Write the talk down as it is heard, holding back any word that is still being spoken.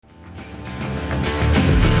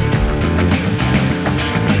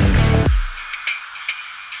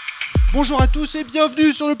Bonjour à tous et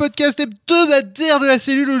bienvenue sur le podcast hebdomadaire de la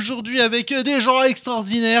cellule aujourd'hui avec des gens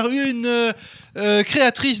extraordinaires, une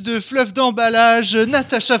créatrice de fleuves d'emballage,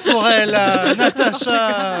 Natacha Forel.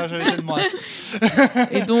 Natacha, j'avais tellement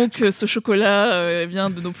hâte. Et donc ce chocolat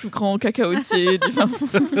vient de nos plus grands cacaotiers du fin fond.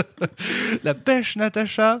 La pêche,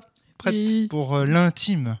 Natacha, prête Oui. pour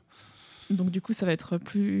l'intime. Donc du coup ça va être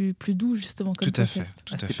plus doux justement comme Tout à podcast.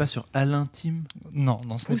 fait. C'était pas sur à l'intime. Non,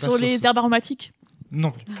 ce n'est Ou pas sur les ça. herbes aromatiques.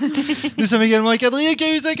 Non. Nous sommes également avec Adrien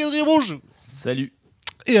Cahuzac. Adrien, bonjour. Salut.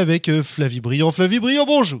 Et avec Flavie Briand,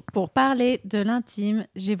 bonjour. Pour parler de l'intime,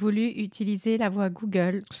 j'ai voulu utiliser la voix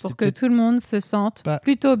Google C'était pour que peut-être tout le monde se sente pas-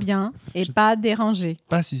 plutôt bien et Je- pas dérangé.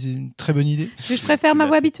 Pas si c'est une très bonne idée. Je préfère ma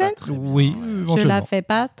voix habituelle. Oui, Je éventuellement. la fais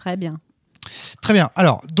pas très bien. Très bien.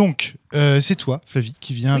 Alors, donc, c'est toi, Flavie,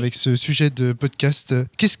 qui vient avec ce sujet de podcast.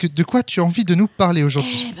 De quoi tu as envie de nous parler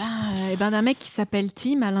aujourd'hui ? Eh ben d'un mec qui s'appelle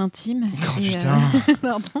Tim à l'intime. Oh Et, putain,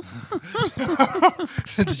 pardon.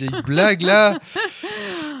 cette vieille blague là.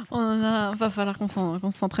 Va falloir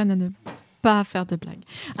qu'on s'entraîne à ne pas faire de blagues.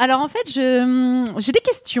 Alors en fait, j'ai des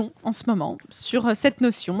questions en ce moment sur cette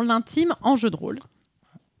notion, l'intime en jeu de rôle.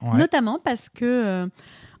 Ouais. Notamment parce que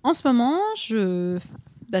en ce moment, je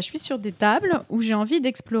suis sur des tables où j'ai envie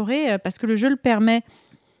d'explorer, parce que le jeu le permet,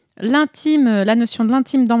 l'intime, la notion de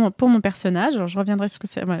l'intime pour mon personnage. Alors, je reviendrai sur ce que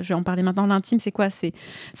c'est. Je vais en parler maintenant. L'intime, c'est quoi ?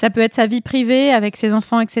 Ça peut être sa vie privée avec ses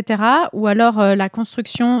enfants, etc. Ou alors la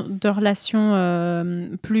construction de relations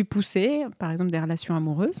plus poussées, par exemple des relations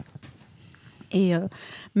amoureuses. Et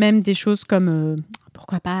même des choses comme...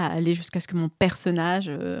 pourquoi pas aller jusqu'à ce que mon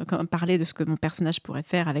personnage, parler de ce que mon personnage pourrait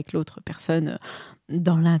faire avec l'autre personne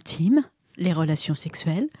dans l'intime, les relations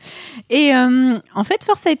sexuelles. Et en fait,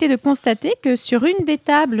 force a été de constater que sur une des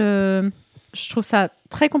tables, je trouve ça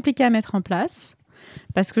très compliqué à mettre en place,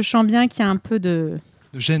 parce que je sens bien qu'il y a un peu de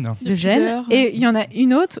Gêne. Hein. de gêne. pudeur. Et il y en a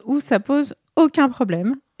une autre où ça pose aucun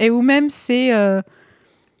problème, et où même c'est...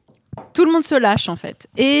 tout le monde se lâche, en fait.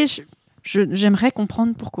 Et j'aimerais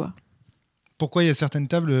comprendre pourquoi. Pourquoi il y a certaines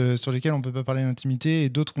tables sur lesquelles on ne peut pas parler d'intimité et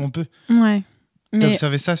d'autres où on peut ? Ouais. Tu as Mais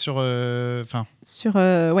observé ça sur... sur...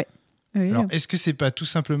 ouais. Oui, Alors, est-ce que c'est pas tout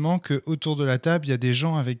simplement qu'autour de la table, il y a des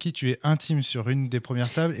gens avec qui tu es intime sur une des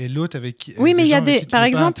premières tables et l'autre avec qui... oui, mais il y a des... par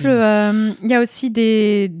exemple, il y a aussi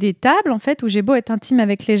des tables en fait où j'ai beau être intime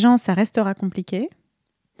avec les gens, ça restera compliqué.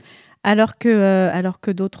 Alors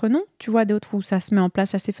que d'autres non. Tu vois, d'autres où ça se met en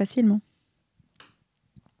place assez facilement.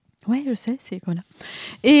 Ouais, je sais, c'est voilà.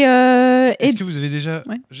 Est-ce que vous avez déjà,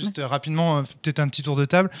 Ouais, juste rapidement, peut-être un petit tour de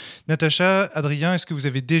table. Natacha, Adrien, est-ce que vous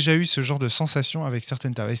avez déjà eu ce genre de sensation avec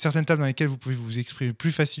certaines tables ? Avec certaines tables dans lesquelles vous pouvez vous exprimer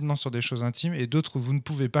plus facilement sur des choses intimes et d'autres où vous ne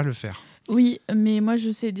pouvez pas le faire ? Oui, mais moi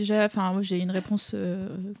je sais déjà, moi j'ai une réponse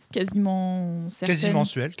quasiment certaine. Quasi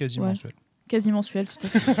mensuel. Quasi mensuelle, tout à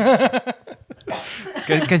fait.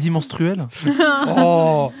 Quasi menstruel.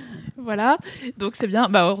 Oh, Voilà, donc c'est bien.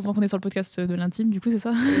 Heureusement qu'on est sur le podcast de l'intime, du coup, c'est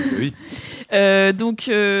ça. Oui.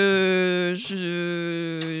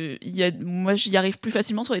 Moi, j'y arrive plus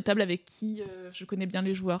facilement sur les tables avec qui je connais bien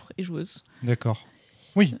les joueurs et joueuses. d'accord.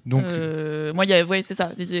 Oui, donc... Moi, c'est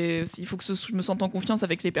ça. Il faut que je me sente en confiance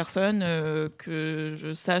avec les personnes, que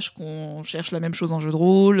je sache qu'on cherche la même chose en jeu de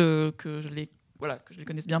rôle, que je les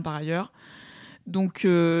connaisse bien par ailleurs. Donc,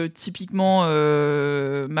 typiquement,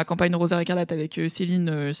 ma campagne Rosaire écarlate avec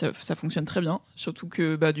Céline, ça fonctionne très bien. Surtout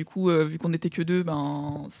que, du coup, vu qu'on n'était que deux,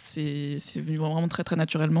 c'est venu vraiment très, très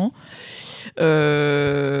naturellement.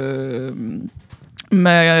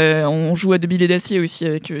 On joue à de billes d'acier aussi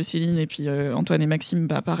avec Céline et puis Antoine et Maxime.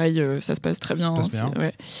 Pareil, ça se passe très bien. Ça se passe bien.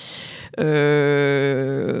 Ouais.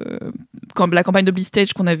 Quand la campagne de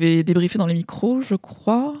Blistage qu'on avait débriefé dans les micros, je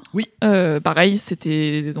crois. Oui. Pareil,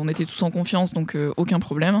 on était tous en confiance, donc aucun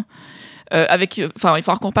problème. Il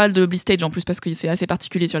faut qu'on parle de Blistage en plus parce que c'est assez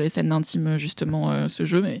particulier sur les scènes d'intime justement ce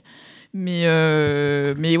jeu, mais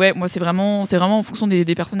ouais, moi c'est vraiment en fonction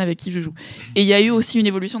des personnes avec qui je joue. Et il y a eu aussi une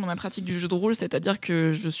évolution dans ma pratique du jeu de rôle, c'est-à-dire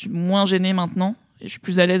que je suis moins gênée maintenant et je suis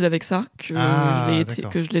plus à l'aise avec ça que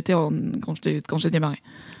je l'étais quand j'ai démarré.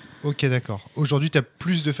 Ok, d'accord. Aujourd'hui, tu as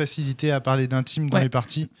plus de facilité à parler d'intime dans Ouais. les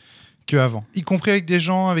parties qu'avant. Y compris avec des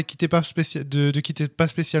gens avec qui tu n'es pas, qui t'es pas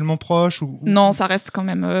spécialement proche ou... Non, ça reste quand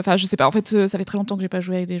même... je sais pas. En fait, ça fait très longtemps que j'ai pas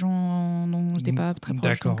joué avec des gens dont j'étais pas très proche.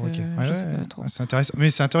 D'accord, donc, ok. je sais pas trop. C'est intéressant.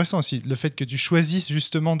 Mais c'est intéressant aussi, le fait que tu choisisses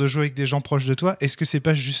justement de jouer avec des gens proches de toi. Est-ce que c'est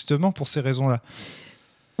pas justement pour ces raisons-là ?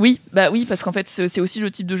 Oui, parce qu'en fait, c'est aussi le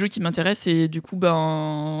type de jeu qui m'intéresse et du coup,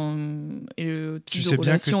 et le type de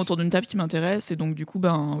relation autour d'une table qui m'intéresse et donc du coup,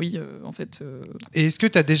 oui, en fait... Et est-ce que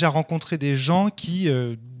tu as déjà rencontré des gens qui,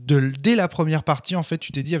 dès la première partie, en fait,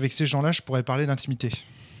 tu t'es dit, avec ces gens-là, je pourrais parler d'intimité ?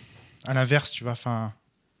 À l'inverse, tu vois,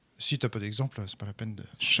 Si t'as pas d'exemple, c'est pas la peine de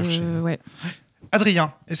chercher. Ouais.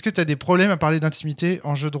 Adrien, est-ce que t'as des problèmes à parler d'intimité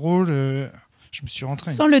en jeu de rôle Je me suis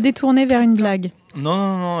rentré. Sans le détourner vers une blague.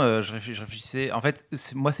 Non, je réfléchissais. En fait,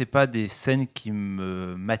 moi, c'est pas des scènes qui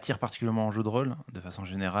m'attirent particulièrement en jeu de rôle, de façon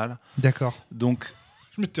générale. D'accord. Donc,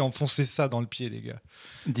 Je m'étais enfoncé ça dans le pied, les gars.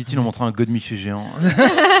 dit-il en montrant un godemiché géant.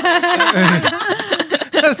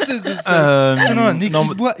 Espèce de sale. Non, un écrit non,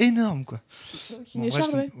 de bois énorme, quoi. Une Bon, bref,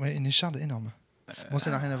 écharde, ouais. ouais, une écharde énorme. Bon,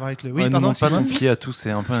 ça n'a rien à voir avec le... Oui, Oui, ne pardon, montre pas ton excuse-moi. pied à tous,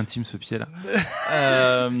 c'est un peu intime ce pied-là.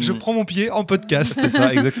 Je prends mon pied en podcast. C'est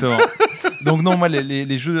ça, exactement. Donc non, moi,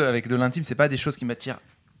 les jeux avec de l'intime, c'est pas des choses qui m'attirent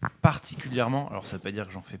particulièrement. Alors ça veut pas dire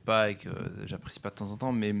que j'en fais pas et que j'apprécie pas de temps en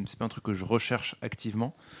temps, mais c'est pas un truc que je recherche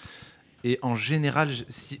activement. Et en général,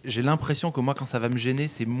 j'ai l'impression que moi, quand ça va me gêner,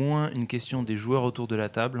 c'est moins une question des joueurs autour de la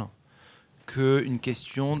table qu'une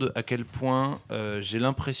question de à quel point j'ai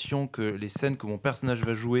l'impression que les scènes que mon personnage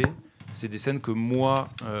va jouer, c'est des scènes que moi...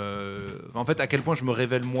 en fait, à quel point je me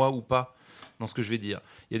révèle moi ou pas dans ce que je vais dire.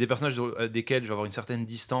 Il y a des personnages desquels je vais avoir une certaine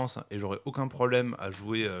distance et j'aurai aucun problème à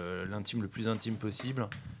jouer l'intime le plus intime possible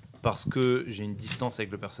parce que j'ai une distance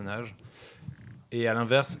avec le personnage. Et à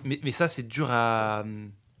l'inverse... Mais ça, c'est dur à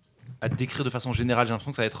décrire de façon générale. J'ai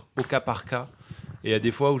l'impression que ça va être au cas par cas. Et il y a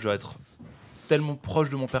des fois où je vais être tellement proche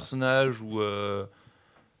de mon personnage où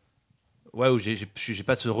j'ai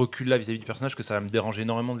pas ce recul-là vis-à-vis du personnage que ça va me déranger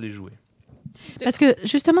énormément de les jouer. Parce que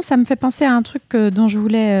justement, ça me fait penser à un truc dont je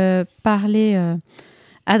voulais parler,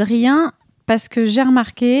 Adrien, parce que j'ai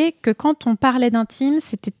remarqué que quand on parlait d'intime,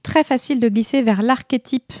 c'était très facile de glisser vers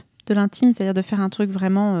l'archétype de l'intime, c'est-à-dire de faire un truc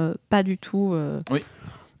vraiment pas du tout...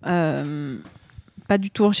 pas du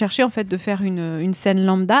tout recherché, en fait, de faire une scène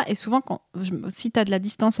lambda. Et souvent, si tu as de la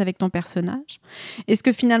distance avec ton personnage, est-ce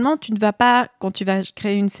que finalement, tu ne vas pas, quand tu vas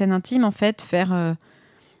créer une scène intime, en fait, faire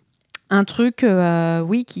un truc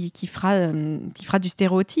qui fera du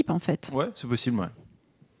stéréotype, en fait. Ouais, c'est possible, ouais.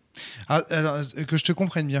 Alors, que je te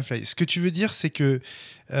comprenne bien, Fly. Ce que tu veux dire, c'est que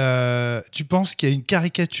tu penses qu'il y a une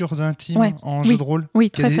caricature d'intime en jeu de rôle.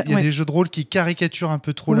 Oui, il y a des jeux de rôle qui caricaturent un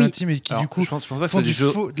peu trop l'intime et qui, du coup, je pense pas que font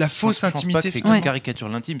c'est de la fausse intimité. Je pense pas que c'est qu'une caricature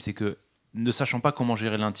de l'intime, c'est que ne sachant pas comment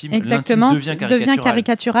gérer l'intime, exactement, l'intime devient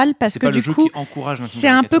caricatural parce c'est que pas du le jeu coup, qui encourage l'intime c'est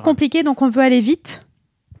un peu caricatural. compliqué, donc on veut aller vite.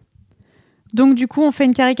 Donc du coup, on fait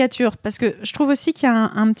une caricature. Parce que je trouve aussi qu'il y a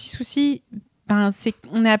un petit souci. C'est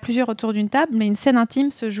qu'on est à plusieurs autour d'une table, mais une scène intime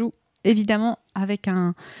se joue évidemment avec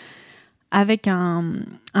un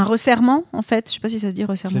resserrement, en fait. Je ne sais pas si ça se dit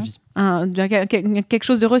resserrement. Quelque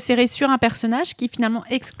chose de resserré sur un personnage qui finalement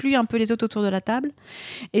exclut un peu les autres autour de la table.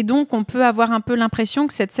 Et donc, on peut avoir un peu l'impression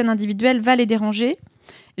que cette scène individuelle va les déranger.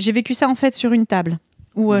 J'ai vécu ça en fait sur une table.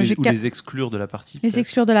 Ou les exclure de la partie. Les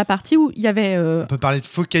exclure de la partie où il y avait... On peut parler de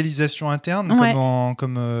focalisation interne, ouais.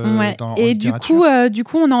 comme ouais. dans et littérature. du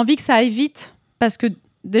coup, on a envie que ça aille vite parce que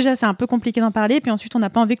déjà, c'est un peu compliqué d'en parler, puis ensuite, on n'a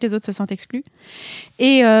pas envie que les autres se sentent exclus.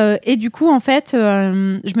 Et du coup, en fait,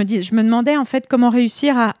 je me demandais en fait comment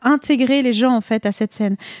réussir à intégrer les gens en fait à cette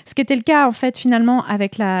scène. Ce qui était le cas en fait finalement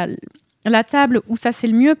avec la table où ça s'est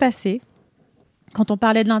le mieux passé. Quand on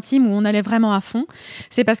parlait de l'intime, où on allait vraiment à fond,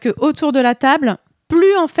 c'est parce que autour de la table,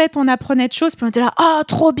 plus en fait on apprenait de choses, plus on était là, oh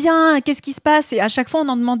trop bien, qu'est-ce qui se passe ? Et à chaque fois on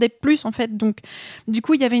en demandait plus en fait. Donc du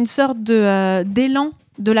coup il y avait une sorte d'élan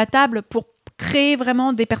de la table pour créer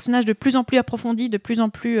vraiment des personnages de plus en plus approfondis, de plus en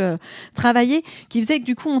plus travaillés, qui faisait que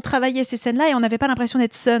du coup on travaillait ces scènes-là et on n'avait pas l'impression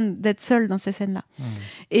d'être seul dans ces scènes-là.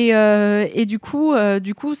 Et du coup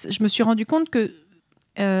je me suis rendu compte que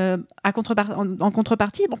en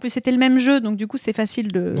contrepartie, en plus c'était le même jeu, donc du coup c'est facile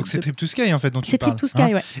de... Donc c'est Trip to Sky en fait dont tu parles. C'est Trip to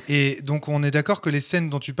Sky, ouais. Et donc on est d'accord que les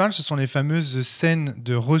scènes dont tu parles, ce sont les fameuses scènes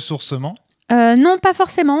de ressourcement. Non, pas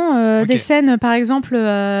forcément. Okay. Des scènes, par exemple,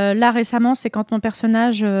 là récemment, c'est quand mon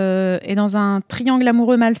personnage est dans un triangle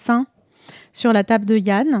amoureux malsain sur la table de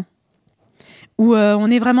Yann, où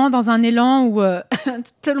on est vraiment dans un élan où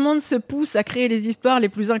tout le monde se pousse à créer les histoires les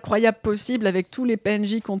plus incroyables possibles avec tous les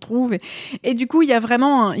PNJ qu'on trouve. Et du coup, il y a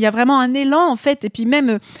vraiment un élan, en fait. Et puis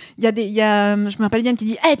même, je me rappelle Yann qui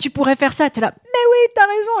dit hey, « tu pourrais faire ça !» T'es là « mais oui, t'as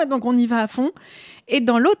raison !» Et donc, on y va à fond. Et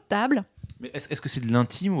dans l'autre table... Mais est-ce que c'est de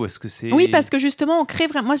l'intime ou est-ce que c'est... Oui, parce que justement, on crée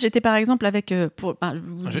vraiment... Moi, j'étais par exemple avec... J'ai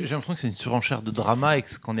l'impression que c'est une surenchère de drama et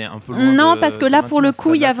qu'on est un peu loin non, parce que là, pour le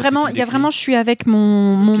coup, il y a vraiment... Je suis avec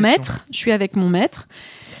mon maître. Je suis avec mon maître.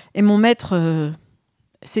 Et mon maître...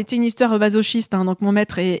 c'était une histoire masochiste, hein, donc mon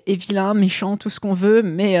maître est vilain, méchant, tout ce qu'on veut,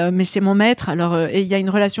 mais c'est mon maître. Alors, et il y a une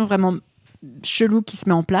relation vraiment chelou qui se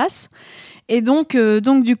met en place. Et donc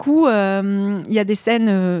du coup, il y a des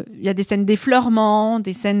scènes d'effleurement,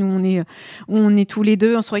 des scènes où on est tous les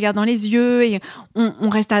deux, on se regarde dans les yeux et on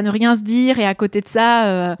reste à ne rien se dire. Et à côté de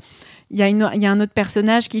ça, il y a un autre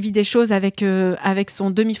personnage qui vit des choses avec son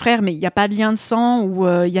demi-frère, mais il n'y a pas de lien de sang, où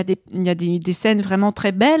il y a des scènes vraiment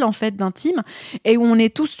très belles, en fait, d'intime, et où on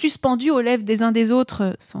est tous suspendus aux lèvres des uns des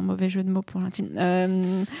autres, sans mauvais jeu de mots pour l'intime, à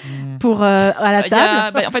la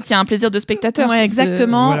table. En fait, il y a un plaisir de spectateur. Ouais,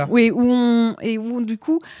 exactement. Voilà. Oui, où du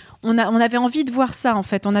coup, on avait envie de voir ça, en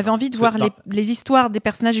fait. On avait envie de voir les histoires des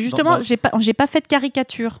personnages. Et justement, j'ai pas fait de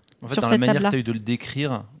caricature En fait, sur dans cette la manière table-là. que tu as eu de le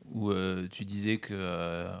décrire, où tu disais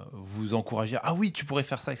que vous encouragiez, ah oui, tu pourrais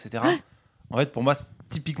faire ça, etc. En fait, pour moi,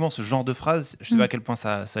 typiquement, ce genre de phrase, je sais pas à quel point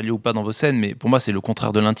ça lié ou pas dans vos scènes, mais pour moi, c'est le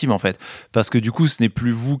contraire de l'intime, en fait. Parce que du coup, ce n'est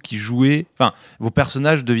plus vous qui jouez. Enfin, vos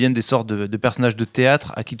personnages deviennent des sortes de personnages de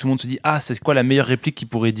théâtre à qui tout le monde se dit, ah, c'est quoi la meilleure réplique qu'il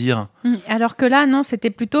pourrait dire ? Alors que là, non, c'était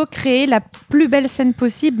plutôt créer la plus belle scène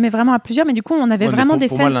possible, mais vraiment à plusieurs. Mais du coup, on avait vraiment des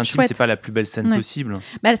pour scènes moi, l'intime, chouettes. c'est pas la plus belle scène possible.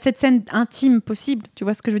 Bah, cette scène intime possible, tu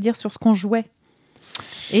vois ce que je veux dire, sur ce qu'on jouait.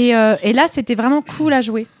 Et là, c'était vraiment cool à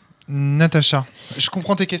jouer. Natacha, je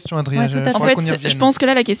comprends tes questions, Adrien. Ouais, tout à fait. En fait, je pense que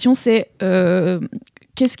là, la question, c'est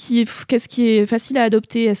qu'est-ce qui est facile à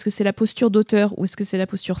adopter ? Est-ce que c'est la posture d'auteur ou est-ce que c'est la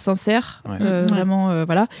posture sincère ? Vraiment,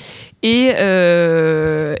 voilà. Et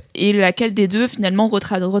laquelle des deux, finalement,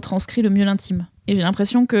 retranscrit le mieux l'intime ? Et j'ai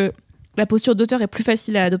l'impression que la posture d'auteur est plus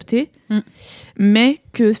facile à adopter, mais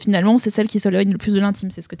que finalement, c'est celle qui s'éloigne le plus de l'intime.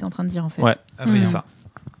 C'est ce que tu es en train de dire, en fait. Ouais, c'est ça.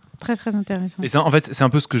 Très, très intéressant. Et ça, en fait, c'est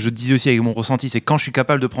un peu ce que je disais aussi avec mon ressenti, c'est quand je suis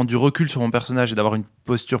capable de prendre du recul sur mon personnage et d'avoir une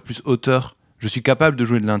posture plus auteur, je suis capable de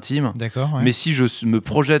jouer de l'intime. D'accord. Ouais. Mais si je me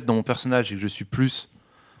projette dans mon personnage et que je suis plus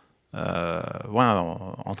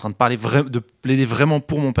en train de plaider vraiment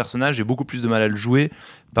pour mon personnage, j'ai beaucoup plus de mal à le jouer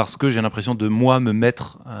parce que j'ai l'impression de me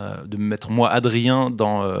mettre moi, Adrien,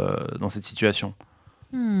 dans cette situation.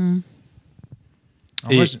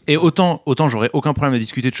 Et autant j'aurais aucun problème à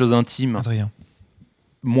discuter de choses intimes. Adrien.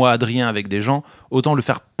 Moi, Adrien, avec des gens, autant le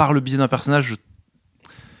faire par le biais d'un personnage,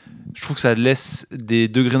 je trouve que ça laisse des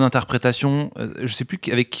degrés d'interprétation. Je sais plus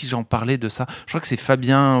avec qui j'en parlais de ça. Je crois que c'est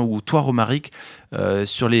Fabien ou toi, Romaric,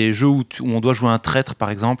 sur les jeux où on doit jouer un traître,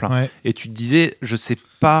 par exemple. Ouais. Et tu te disais, je sais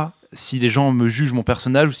pas si les gens me jugent mon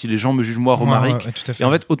personnage ou si les gens me jugent moi, Romaric. Ouais, tout à fait. Et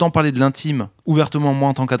en fait, autant parler de l'intime ouvertement, moi,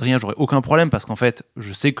 en tant qu'Adrien, j'aurais aucun problème parce qu'en fait,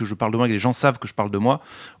 je sais que je parle de moi et que les gens savent que je parle de moi.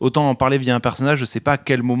 Autant en parler via un personnage, je sais pas à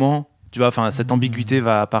quel moment... Tu vois, enfin, cette ambiguïté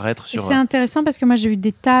va apparaître sur... Et c'est intéressant parce que moi, j'ai eu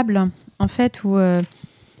des tables, en fait, où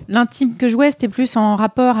l'intime que je jouais, c'était plus en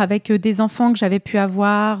rapport avec des enfants que j'avais pu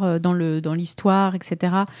avoir dans l'histoire,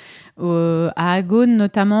 etc. À Agone,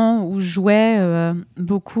 notamment, où je jouais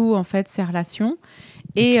beaucoup, en fait, ces relations.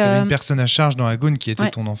 Parce que tu avais une personne à charge dans Agone qui était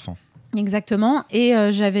ton enfant. Exactement. Et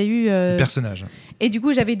j'avais eu... Le personnage. Et du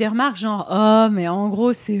coup, j'avais des remarques genre « Oh, mais en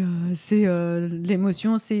gros, c'est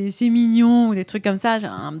l'émotion, c'est mignon » ou des trucs comme ça.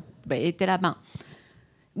 Et t'es là,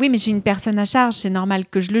 oui, mais j'ai une personne à charge, c'est normal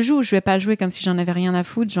que je le joue. Je vais pas le jouer comme si j'en avais rien à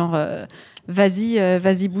foutre, genre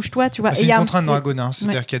vas-y, bouge-toi, tu vois. C'est une contrainte dans Agone, hein.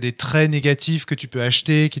 C'est-à-dire qu'il y a des traits négatifs que tu peux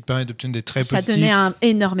acheter qui te permettent d'obtenir des traits positifs. Ça donnait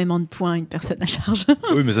énormément de points à une personne à charge.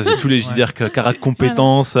 Oui, mais ça, c'est tous les JDR caractères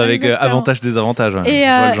compétences avec avantages, désavantages. Et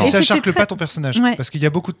ça charcle pas ton personnage. Parce qu'il y a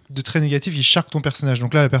beaucoup de traits négatifs qui charquent ton personnage.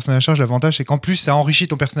 Donc là, la personne à charge, l'avantage, c'est qu'en plus, ça enrichit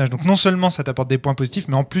ton personnage. Donc non seulement ça t'apporte des points positifs,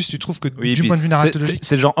 mais en plus, tu trouves que du point de vue narratologique.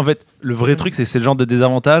 C'est le genre, en fait, le vrai truc, c'est le genre de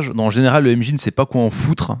désavantage dont en général, le MJ ne sait pas quoi en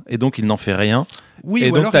foutre et donc il n'en fait rien. Oui,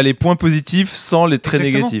 et donc tu as les points positifs sans les traits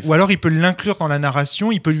négatifs. Ou alors il peut l'inclure dans la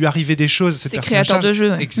narration, il peut lui arriver des choses. C'est créateur de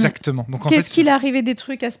jeu. Exactement. Donc, qu'est-ce qu'il est arrivé des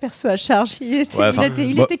trucs à ce perso à charge? Il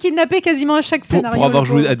était kidnappé quasiment à chaque scénario. Pour avoir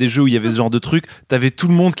joué à des jeux où il y avait ce genre de trucs, t'avais tout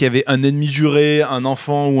le monde qui avait un ennemi juré, un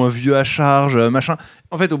enfant ou un vieux à charge, machin.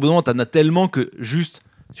 En fait, au bout d'un moment, t'en as tellement que juste,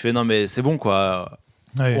 tu fais non mais c'est bon quoi.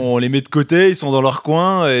 Ouais. On les met de côté, ils sont dans leur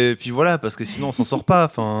coin et puis voilà, parce que sinon on s'en sort pas.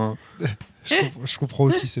 Enfin. Je comprends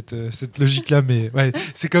aussi cette logique-là, mais ouais,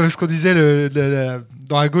 c'est comme ce qu'on disait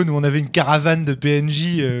dans Agone où on avait une caravane de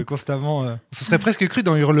PNJ constamment. Ce serait presque cru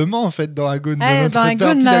dans Hurlement en fait, dans Agone. Dans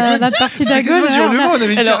Agone, notre partie d'Agone. On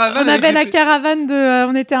avait une caravane. On avait la caravane de.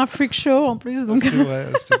 On était un freak show en plus. Donc. C'est vrai,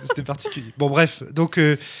 c'était particulier. Bon, bref, donc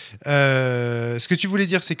ce que tu voulais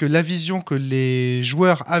dire, c'est que la vision que les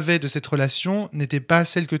joueurs avaient de cette relation n'était pas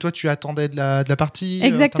celle que toi tu attendais de la partie.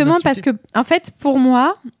 Exactement, parce que en fait, pour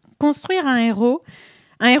moi. Construire un héros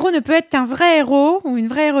ne peut être qu'un vrai héros ou une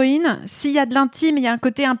vraie héroïne s'il y a de l'intime, il y a un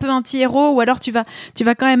côté un peu anti-héros, ou alors tu vas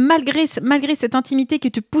quand même, malgré cette intimité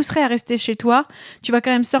qui te pousserait à rester chez toi, tu vas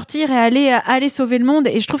quand même sortir et aller sauver le monde.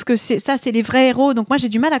 Et je trouve que c'est les vrais héros. Donc moi, j'ai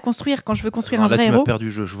du mal à construire quand je veux construire un vrai héros. Là, tu m'as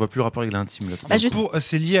perdu. Je vois plus le rapport avec l'intime.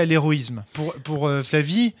 C'est lié à l'héroïsme. Pour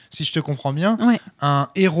Flavie, si je te comprends bien, ouais. Un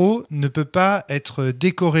héros ne peut pas être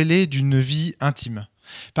décorrélé d'une vie intime.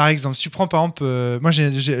 Par exemple, si tu prends par exemple, moi j'ai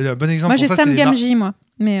un bon exemple. Moi j'ai Sam Gamgee, moi.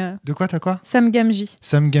 Mais De quoi, t'as quoi? Sam Gamgee.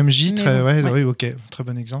 Sam Gamgee, Mais bon, ouais. oui, ok, très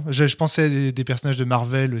bon exemple. Je pensais à des personnages de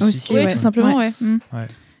Marvel aussi. Oui, ouais. tout simplement, ouais. Ouais.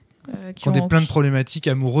 Qui ont plein de problématiques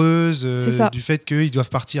amoureuses, du fait qu'ils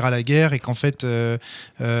doivent partir à la guerre et qu'en fait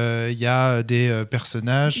il y a des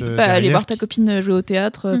personnages aller voir ta copine jouer au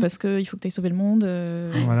théâtre parce qu'il faut que tu ailles sauver le monde.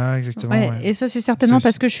 Voilà, exactement. Ouais. Et ça, c'est certainement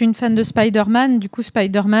parce que je suis une fan de Spider-Man. Du coup,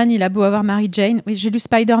 Spider-Man, il a beau avoir Mary Jane. Oui, j'ai lu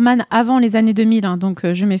Spider-Man avant les années 2000, hein, donc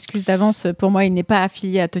je m'excuse d'avance. Pour moi, il n'est pas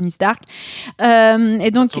affilié à Tony Stark.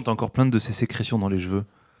 Et donc, t'as encore plein de ces sécrétions dans les cheveux.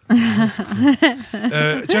 Tiens,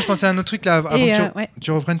 je pensais à un autre truc là, avant que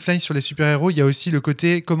tu reprennes Fly sur les super-héros. Il y a aussi le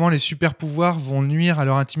côté comment les super-pouvoirs vont nuire à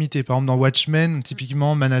leur intimité. Par exemple, dans Watchmen,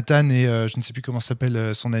 typiquement, Manhattan et je ne sais plus comment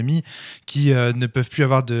s'appelle son ami, qui ne peuvent plus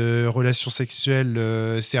avoir de relations sexuelles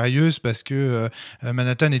sérieuses parce que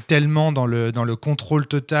Manhattan est tellement dans le contrôle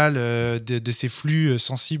total de ses flux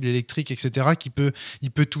sensibles, électriques, etc., qu'il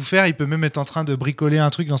peut tout faire. Il peut même être en train de bricoler un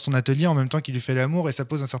truc dans son atelier en même temps qu'il lui fait l'amour, et ça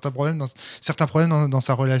pose un certain problème dans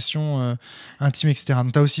sa relation intime, etc.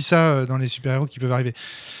 Donc, tu as aussi ça dans les super-héros qui peuvent arriver.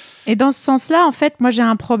 Et dans ce sens-là, en fait, moi, j'ai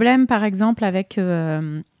un problème, par exemple, avec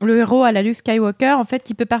le héros à la Luke Skywalker, en fait,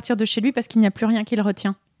 qui peut partir de chez lui parce qu'il n'y a plus rien qui le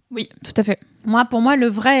retient. Oui, tout à fait. Pour moi, le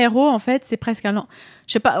vrai héros, en fait, c'est presque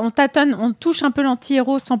je sais pas, on tâtonne, on touche un peu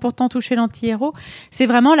l'anti-héros sans pourtant toucher l'anti-héros. C'est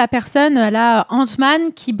vraiment la personne, là,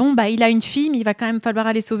 Ant-Man, qui, il a une fille, mais il va quand même falloir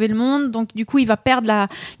aller sauver le monde. Donc, du coup, il va perdre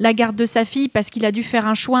la garde de sa fille parce qu'il a dû faire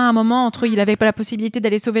un choix à un moment entre il n'avait pas la possibilité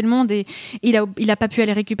d'aller sauver le monde et il a pas pu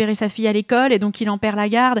aller récupérer sa fille à l'école, et donc il en perd la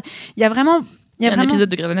garde. Il y a vraiment... Il y a un épisode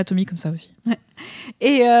de Grey's Anatomy comme ça aussi. Ouais.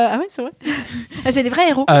 Et ah ouais, c'est vrai. C'est des vrais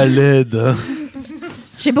héros. À l'aide.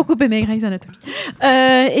 J'ai beaucoup aimé Grey's Anatomy.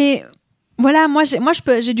 Et voilà, moi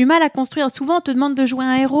j'ai du mal à construire. Souvent, on te demande de jouer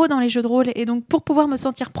un héros dans les jeux de rôle. Et donc, pour pouvoir me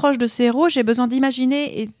sentir proche de ce héros, j'ai besoin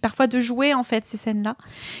d'imaginer et parfois de jouer, en fait, ces scènes-là,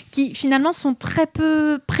 qui finalement sont très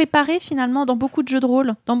peu préparées, finalement, dans beaucoup de jeux de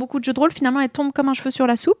rôle. Dans beaucoup de jeux de rôle, finalement, elles tombent comme un cheveu sur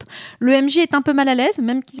la soupe. Le MJ est un peu mal à l'aise,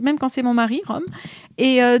 même quand c'est mon mari, Rome.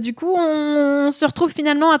 Et du coup, on se retrouve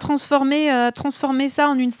finalement à transformer ça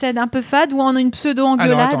en une scène un peu fade ou en une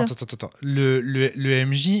pseudo-engueulade. Alors, attends. Le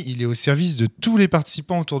MJ, il est au service de tous les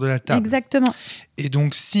participants autour de la table. Exactement. Et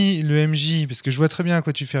donc, si le MJ, parce que je vois très bien à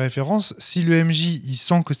quoi tu fais référence, si le MJ, il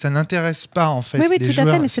sent que ça n'intéresse pas, en fait, oui, les tout à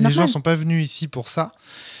fait, mais si c'est les normal. gens ne sont pas venus ici pour ça,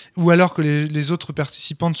 ou alors que les autres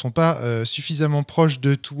participants ne sont pas suffisamment proches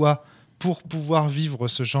de toi pour pouvoir vivre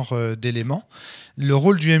ce genre d'éléments, le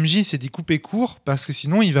rôle du MJ, c'est d'y couper court, parce que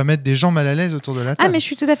sinon, il va mettre des gens mal à l'aise autour de la table. Ah, mais je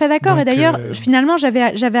suis tout à fait d'accord. Donc, et d'ailleurs, finalement,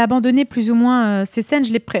 j'avais abandonné plus ou moins ces scènes.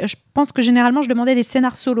 Je pense que généralement, je demandais des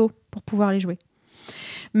scénars solo pour pouvoir les jouer.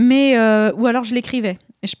 Mais, ou alors, je l'écrivais.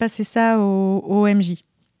 Et je passais ça au MJ.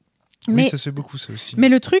 Oui, ça se fait beaucoup, ça aussi. Mais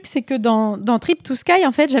le truc, c'est que dans Trip to Sky,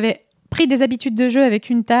 en fait, j'avais pris des habitudes de jeu avec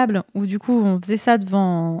une table où, du coup, on faisait ça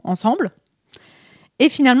ensemble. Et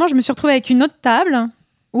finalement, je me suis retrouvée avec une autre table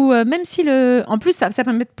où, même si en plus, ça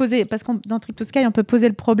permet de poser, parce que dans Trip to Sky, on peut poser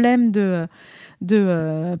le problème de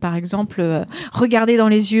par exemple, regarder dans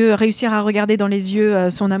les yeux, réussir à regarder dans les yeux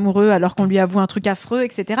son amoureux alors qu'on lui avoue un truc affreux,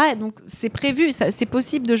 etc. Et donc, c'est prévu, c'est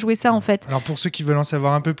possible de jouer ça, en fait. Alors, pour ceux qui veulent en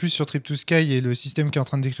savoir un peu plus sur Trip to Sky et le système qui est en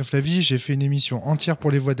train de décrire Flavie, j'ai fait une émission entière pour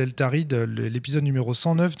les voix d'Eltaride, l'épisode numéro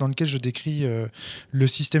 109, dans lequel je décris le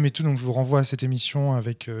système et tout. Donc, je vous renvoie à cette émission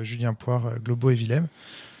avec Julien Poire, Globo et Willem.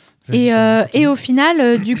 Et au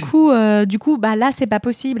final, du coup, là, c'est pas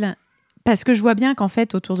possible. Parce que je vois bien qu'en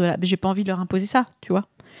fait, autour de j'ai pas envie de leur imposer ça, tu vois.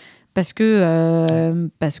 Parce que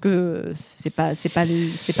c'est pas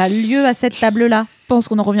le lieu à cette table-là. Je pense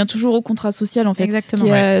qu'on en revient toujours au contrat social, en fait. Exactement.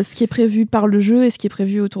 Ce qui est prévu par le jeu et ce qui est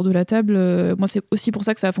prévu autour de la table. Moi, c'est aussi pour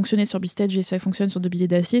ça que ça a fonctionné sur B-Stage et ça fonctionne sur 2 billets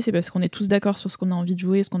d'acier. C'est parce qu'on est tous d'accord sur ce qu'on a envie de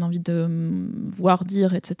jouer, ce qu'on a envie de voir,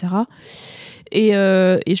 dire, etc. Et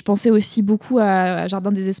je pensais aussi beaucoup à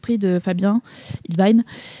Jardin des Esprits de Fabien Ilvine,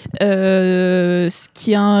 ce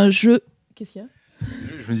qui est un jeu... Qu'est-ce qu'il y a ?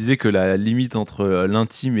 Je me disais que la limite entre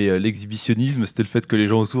l'intime et l'exhibitionnisme, c'était le fait que les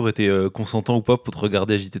gens autour étaient consentants ou pas pour te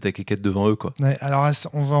regarder agiter ta quéquette devant eux, quoi. Ouais, alors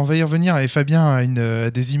on va y revenir, et Fabien a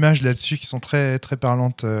des images là-dessus qui sont très, très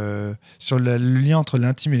parlantes sur le lien entre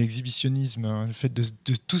l'intime et l'exhibitionnisme, le fait de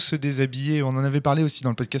tous se déshabiller. On en avait parlé aussi dans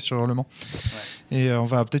le podcast sur Hurlement. Ouais. Et on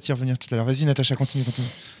va peut-être y revenir tout à l'heure. Vas-y Natacha, continue.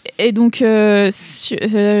 Et donc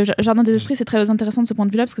Jardin des Esprits, c'est très intéressant de ce point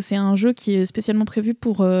de vue-là, parce que c'est un jeu qui est spécialement prévu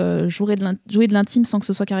pour jouer de l'intime sans que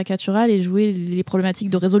ce soit caricatural et jouer les problématiques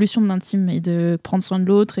de résolution de l'intime et de prendre soin de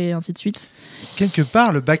l'autre et ainsi de suite. Quelque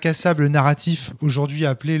part, le bac à sable narratif, aujourd'hui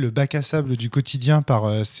appelé le bac à sable du quotidien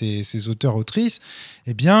par ces auteurs-autrices,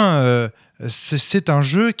 eh bien, c'est un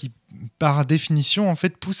jeu qui, par définition, en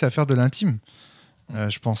fait, pousse à faire de l'intime.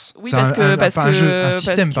 je pense. Oui, C'est parce que, pas un jeu, un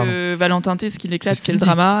système, parce que Valentin T, ce qui l'éclate, C'est ce c'est qu'il le dit.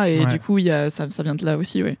 drama, et Ouais. du coup, ça vient de là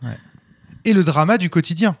aussi, ouais. Et le drama du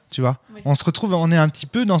quotidien, tu vois. Oui. On se retrouve, on est un petit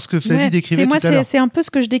peu dans ce que Flavie décrivait tout à l'heure. C'est un peu ce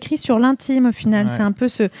que je décris sur l'intime au final. Ouais. C'est un peu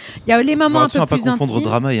ce. Il y a les moments un peu Attention à pas plus confondre intimes.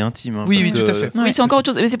 drama et intime. Hein, Oui, parce oui, que tout à fait. Oui, c'est encore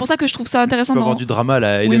autre chose. Mais c'est pour ça que je trouve ça Tu intéressant. peux avoir du drama,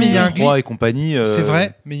 là, Oui, mais il y a Hélène un 3 et compagnie. C'est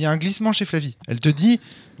vrai, mais il y a un glissement chez Flavie. Elle te dit,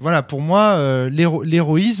 voilà, pour moi,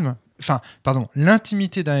 l'héroïsme,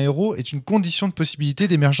 l'intimité d'un héros est une condition de possibilité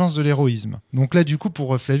d'émergence de l'héroïsme. Donc là, du coup,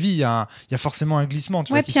 pour Flavie, il y a forcément un glissement.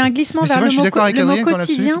 Tu vois, Puis un glissement mais c'est vers vrai, le je suis mot, d'accord avec le mot Adrien, dans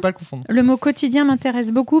l'absolu, il ne quotidien. faut pas le confondre. Le mot quotidien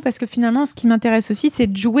m'intéresse beaucoup parce que finalement, ce qui m'intéresse aussi, c'est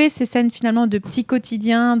de jouer ces scènes finalement de petits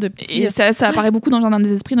quotidiens, de petits. Et ça apparaît beaucoup dans le Jardin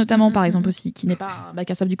des Esprits, notamment, par exemple, aussi, qui n'est pas un bac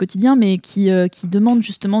à sable du quotidien, mais qui demande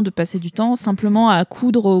justement de passer du temps simplement à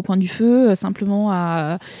coudre au coin du feu, simplement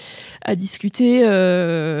à discuter,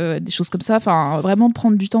 des choses comme ça. Enfin, vraiment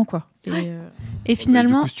prendre du temps, quoi. Et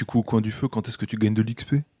finalement, Du coup, si tu couds au coin du feu, quand est-ce que tu gagnes de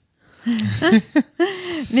l'XP?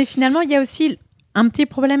 mais finalement, il y a aussi un petit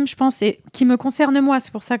problème, je pense, et qui me concerne moi,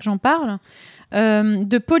 c'est pour ça que j'en parle,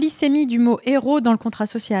 de polysémie du mot héros dans le contrat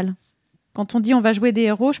social. Quand on dit on va jouer des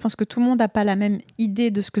héros, je pense que tout le monde n'a pas la même idée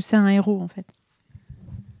de ce que c'est un héros, en fait.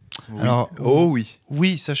 Alors, oui.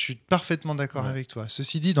 Oui, ça, je suis parfaitement d'accord avec toi.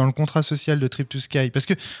 Ceci dit, dans le contrat social de Trip to Sky, parce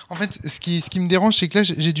que, en fait, ce qui me dérange, c'est que là,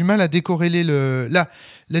 j'ai du mal à décorréler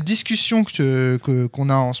la discussion qu'on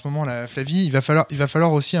a en ce moment, là, Flavie. Il va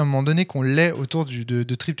falloir aussi, à un moment donné, qu'on l'ait autour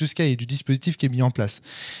de Trip to Sky et du dispositif qui est mis en place.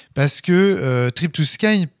 Parce que Trip to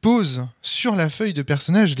Sky pose sur la feuille de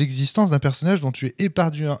personnage l'existence d'un personnage dont tu es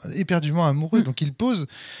éperdument amoureux. Donc, il pose.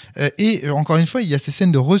 Et encore une fois, il y a ces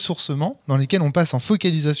scènes de ressourcement dans lesquelles on passe en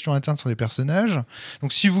focalisation interne sur les personnages.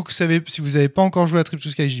 Donc si vous n'avez pas encore joué à Trip to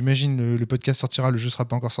Sky, j'imagine le podcast sortira, le jeu sera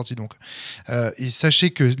pas encore sorti, donc et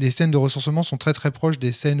sachez que les scènes de ressourcement sont très très proches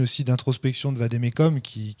des scènes aussi d'introspection de Vademecum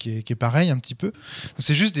qui est pareil un petit peu. Donc,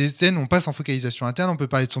 c'est juste des scènes où on passe en focalisation interne, on peut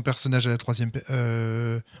parler de son personnage à la troisième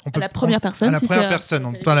À la première personne. à la si première c'est personne,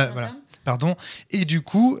 on parle voilà. Pardon. Et du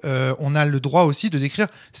coup, on a le droit aussi de décrire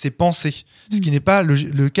ses pensées, ce qui n'est pas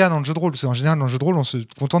le cas dans le jeu de rôle. Parce qu'en général, dans le jeu de rôle, on se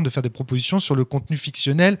contente de faire des propositions sur le contenu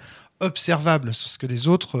fictionnel observable, sur ce que les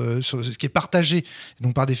autres, sur ce qui est partagé.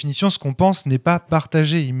 Donc, par définition, ce qu'on pense n'est pas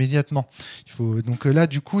partagé immédiatement. Donc là,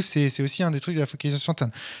 du coup, c'est aussi un des trucs de la focalisation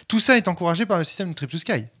interne. Tout ça est encouragé par le système de Trip to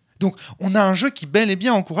Sky. Donc, on a un jeu qui bel et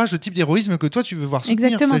bien encourage le type d'héroïsme que toi, tu veux voir soutenir.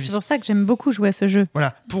 Exactement, Flavie. c'est pour ça que j'aime beaucoup jouer à ce jeu.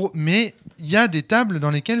 Voilà. Mais il y a des tables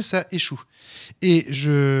dans lesquelles ça échoue. Et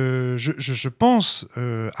je pense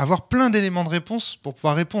avoir plein d'éléments de réponse pour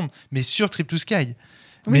pouvoir répondre, mais sur Trip to Sky.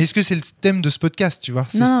 Oui. Mais est-ce que c'est le thème de ce podcast, tu vois ?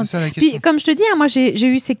 C'est ça la question. Puis, comme je te dis, moi j'ai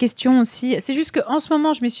eu ces questions aussi. C'est juste qu'en ce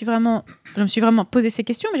moment, je me suis vraiment posé ces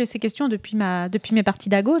questions, mais j'ai ces questions depuis mes parties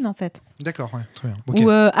d'Agone, en fait. D'accord, ouais, très bien. Okay.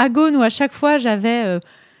 Ou Agone, où à chaque fois, j'avais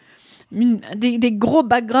des gros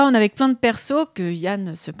backgrounds avec plein de persos que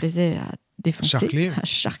Yann se plaisait à défoncer.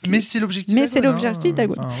 Charcler. Mais c'est l'objectif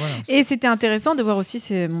d'Agone. Enfin, voilà, et c'était intéressant de voir aussi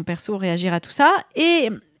mon perso réagir à tout ça. Et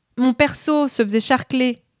mon perso se faisait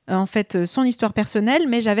charcler en fait son histoire personnelle,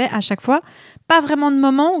 mais j'avais à chaque fois pas vraiment de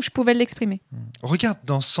moment où je pouvais l'exprimer. Regarde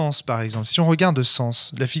dans Sens, par exemple. Si on regarde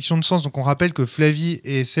Sens, la fiction de Sens, donc on rappelle que Flavie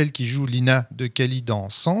est celle qui joue Lina de Cali dans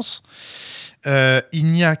Sens. Il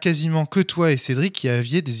n'y a quasiment que toi et Cédric qui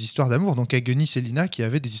aviez des histoires d'amour. Donc Agonis et Lina qui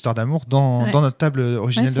avaient des histoires d'amour dans notre table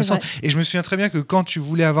originelle de Sens. Et je me souviens très bien que quand tu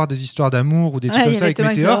voulais avoir des histoires d'amour ou des trucs comme ça avec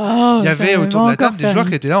Météor, il y avait autour de la table des joueurs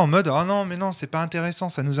qui étaient là en mode « Oh non, mais non, c'est pas intéressant,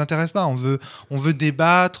 ça nous intéresse pas. On veut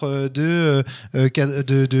débattre de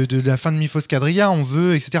la fin de Myphos Quadrilla, on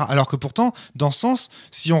veut, etc. » Alors que pourtant, dans ce sens,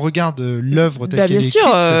 si on regarde l'œuvre telle qu'elle est écrite,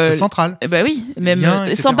 c'est central. Bah oui, même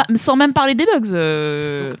sans même parler des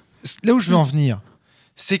bugs. Donc, là où je veux en venir,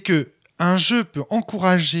 c'est que un jeu peut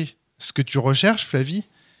encourager ce que tu recherches, Flavie,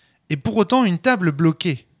 et pour autant une table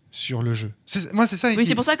bloquée sur le jeu. Moi, c'est ça. Oui,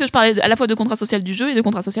 c'est pour ça que je parlais à la fois de contrat social du jeu et de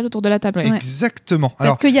contrat social autour de la table. Ouais. Exactement.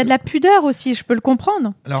 Parce qu'il y a de la pudeur aussi, je peux le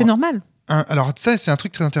comprendre. C'est normal. Alors ça, c'est un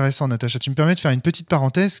truc très intéressant, Natacha. Tu me permets de faire une petite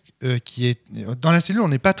parenthèse qui est... Dans la cellule, on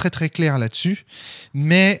n'est pas très très clair là-dessus,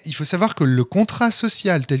 mais il faut savoir que le contrat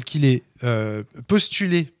social tel qu'il est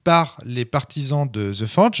postulé par les partisans de The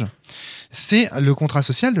Forge, c'est le contrat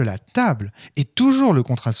social de la table, et toujours le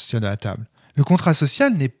contrat social de la table. Le contrat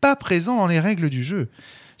social n'est pas présent dans les règles du jeu.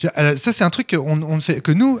 Ça, c'est un truc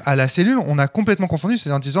que nous, à la cellule, on a complètement confondu,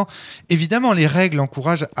 c'est-à-dire en disant, évidemment, les règles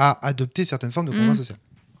encouragent à adopter certaines formes de contrat social.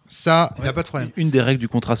 Ça, il n'y a pas de problème. Une des règles du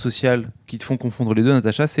contrat social qui te font confondre les deux,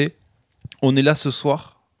 Natacha, c'est on est là ce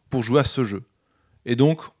soir pour jouer à ce jeu. Et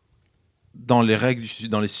donc, dans la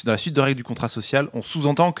suite de règles du contrat social, on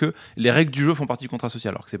sous-entend que les règles du jeu font partie du contrat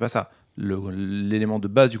social, alors que c'est pas ça. L'élément de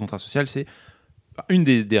base du contrat social, c'est une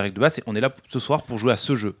des règles de base, c'est on est là ce soir pour jouer à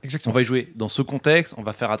ce jeu. Exactement. On va y jouer dans ce contexte, on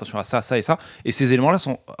va faire attention à ça, ça et ça. Et ces éléments-là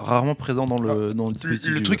sont rarement présents dans le dispositif.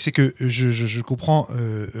 Le du truc, jeu. c'est que je comprends.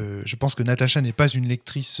 Je pense que Natacha n'est pas une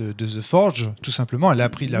lectrice de The Forge, tout simplement. Elle a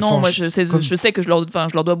appris de la Non, Forge. moi je sais que je leur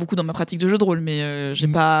dois beaucoup dans ma pratique de jeu de rôle, mais j'ai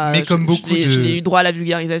pas. Mais comme beaucoup je l'ai eu droit à la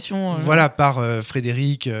vulgarisation. Voilà, par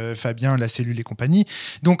Frédéric, Fabien, La Cellule et compagnie.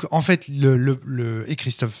 Donc, en fait, et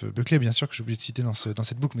Christophe Buckley, bien sûr, que j'ai oublié de citer dans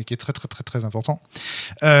cette boucle, mais qui est très, très, très, très important.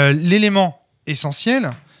 L'élément essentiel,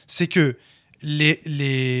 c'est que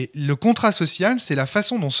le contrat social, c'est la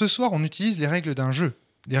façon dont ce soir on utilise les règles d'un jeu,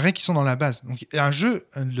 les règles qui sont dans la base. Donc, un jeu,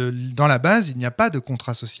 dans la base, il n'y a pas de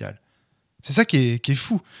contrat social. C'est ça qui est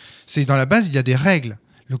fou. C'est dans la base, il y a des règles.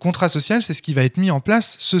 Le contrat social, c'est ce qui va être mis en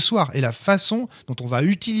place ce soir et la façon dont on va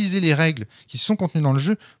utiliser les règles qui sont contenues dans le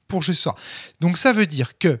jeu pour jouer ce soir. Donc ça veut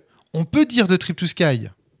dire que on peut dire de Trip to Sky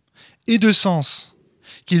et de Sens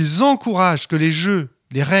qu'ils encouragent, que les jeux,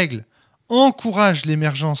 les règles encouragent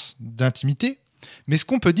l'émergence d'intimité, mais ce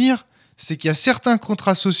qu'on peut dire, c'est qu'il y a certains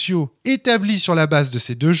contrats sociaux établis sur la base de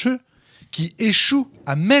ces deux jeux qui échouent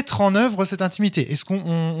à mettre en œuvre cette intimité. Est-ce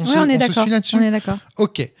qu'on se suit là-dessus ? On est d'accord.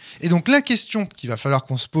 Ok. Et donc la question qu'il va falloir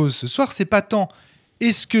qu'on se pose ce soir, c'est pas tant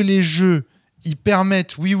est-ce que les jeux y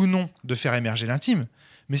permettent, oui ou non, de faire émerger l'intime,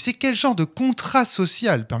 mais c'est quel genre de contrat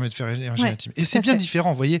social permet de faire émerger l'intime. Et c'est bien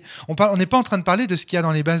différent, vous voyez. On n'est pas en train de parler de ce qu'il y a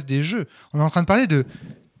dans les bases des jeux. On est en train de parler de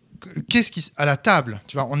qu'est-ce qui à la table.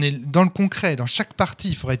 Tu vois, on est dans le concret, dans chaque partie.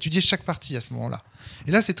 Il faudrait étudier chaque partie à ce moment-là.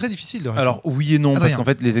 Et là, c'est très difficile de répondre. Alors oui et non, Adrien. parce qu'en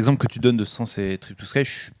fait, les exemples que tu donnes de Sens et Trip to Sky,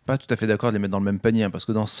 je suis pas tout à fait d'accord de les mettre dans le même panier, parce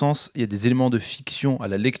que dans Sens, il y a des éléments de fiction à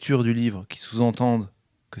la lecture du livre qui sous-entendent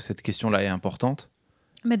que cette question-là est importante.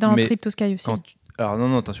 Mais dans Trip to Sky aussi. Alors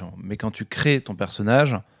non, attention, mais quand tu crées ton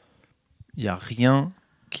personnage, il y a rien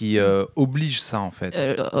qui oblige ça en fait.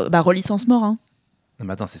 Relis Sens Mort, hein. Non,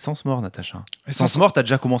 mais attends, c'est Sens Mort, Natacha. Et Sens Mort, t'as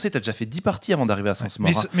déjà commencé, t'as déjà fait 10 parties avant d'arriver à Sens Mort.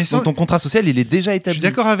 Mais Donc ton contrat social, il est déjà je établi. suis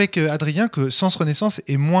d'accord avec Adrien que Sens Renaissance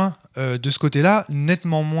est moins, de ce côté-là,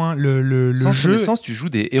 nettement moins le Sens jeu. Renaissance, tu joues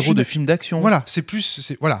des héros de films d'action. Voilà,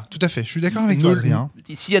 voilà, tout à fait. Je suis d'accord avec toi, Adrien.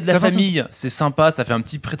 S'il y a de la famille, c'est sympa, ça fait un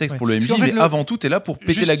petit prétexte pour le MJ, mais avant tout, t'es là pour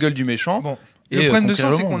péter la gueule du méchant. Bon. Et le problème de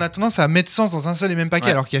conquérir Sens, le c'est qu'on monde. a tendance à mettre Sens dans un seul et même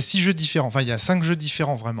paquet, alors qu'il y a 6 jeux différents. Enfin, il y a 5 jeux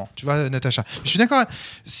différents, vraiment. Tu vois, Natacha. Je suis d'accord.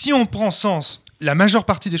 Si on prend Sens, la majeure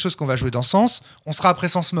partie des choses qu'on va jouer dans Sens, on sera après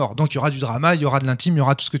Sens Mort. Donc, il y aura du drama, il y aura de l'intime, il y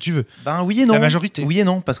aura tout ce que tu veux. Ben oui et non. La majorité. Oui et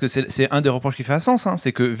non, parce que c'est un des reproches qu'il fait à Sens. Hein,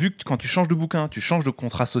 c'est que vu que quand tu changes de bouquin, tu changes de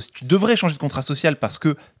contrat social, tu devrais changer de contrat social parce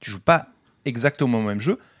que tu joues pas exactement au même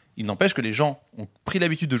jeu. Il n'empêche que les gens ont pris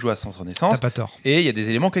l'habitude de jouer à Sens Renaissance. T'as pas tort. Et il y a des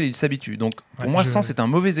éléments auxquels ils s'habituent. Donc pour moi, Sens est un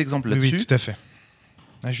mauvais exemple là-dessus. Oui, tout à fait.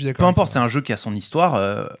 Je suis d'accord. Peu importe, c'est un jeu qui a son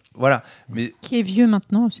histoire, voilà. Mais qui est vieux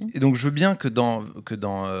maintenant aussi. et donc je veux bien que dans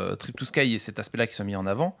Trip to Sky, il y ait cet aspect-là qui soit mis en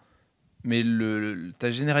avant. Mais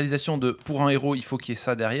ta généralisation de pour un héros, il faut qu'il y ait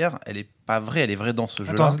ça derrière, elle est pas vraie, elle est vraie dans ce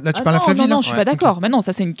jeu-là. Attends, là tu parles à Flavie. Non, je suis Ouais. pas d'accord. Mais non,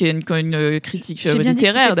 ça c'est une critique J'ai bien dit que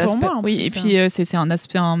littéraire c'était pour d'aspect. moi, en Oui, plus, et puis c'est un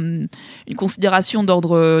aspect, une considération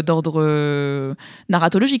d'ordre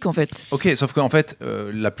narratologique en fait. Ok, sauf qu'en fait,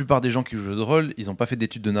 la plupart des gens qui jouent au jeu de rôle, ils n'ont pas fait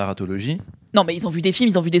d'études de narratologie. Non, mais ils ont vu des films,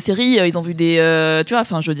 ils ont vu des séries, ils ont vu des, tu vois,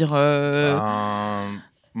 enfin, je veux dire.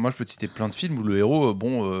 Moi, je peux te citer plein de films où le héros,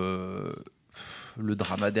 le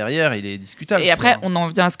drama derrière, il est discutable. Et tu après, vois. on en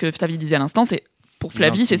revient à ce que Flavie disait à l'instant, c'est pour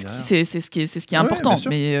Flavie, c'est ce qui est important. bien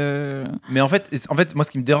sûr. Mais en fait, moi,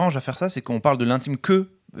 ce qui me dérange à faire ça, c'est qu'on parle de l'intime que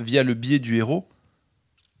via le biais du héros.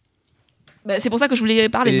 Bah, c'est pour ça que je voulais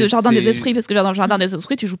parler Et de Jardin c'est- des Esprits, parce que dans le Jardin des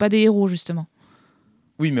Esprits, tu joues pas des héros justement.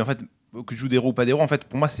 Oui, mais en fait, que je joue des héros ou pas des héros, en fait,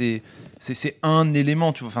 pour moi, c'est un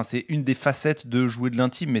élément, tu vois. Enfin, c'est une des facettes de jouer de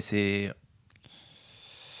l'intime, mais c'est.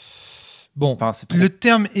 Bon, Enfin, c'est trop- le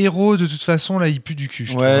terme héros, de toute façon, là, il pue du cul.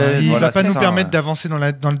 Je trouve, Ouais, hein. Il voilà, va pas c'est nous ça, permettre ouais. d'avancer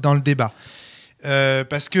dans le débat.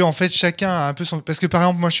 Parce que en fait, chacun a un peu son. Parce que par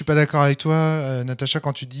exemple, moi, je suis pas d'accord avec toi, Natacha,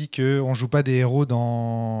 quand tu dis que on joue pas des héros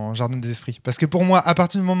dans Jardin des Esprits. Parce que pour moi, à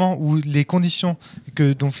partir du moment où les conditions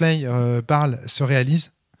dont Flay parle se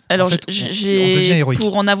réalisent, Alors, en fait, on devient j'ai, héroïque.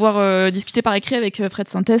 pour en avoir discuté par écrit avec Fred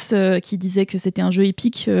Sintès, qui disait que c'était un jeu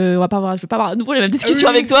épique, je vais pas avoir à nouveau la même discussion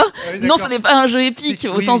Ah oui, avec toi. oui, Non, ce n'est pas un jeu épique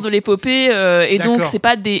au Oui, sens oui. de l'épopée, et donc D'accord. c'est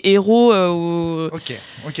pas des héros. Ok.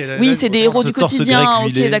 Là, Oui, là, c'est bon, des là, héros ce du torse quotidien. grec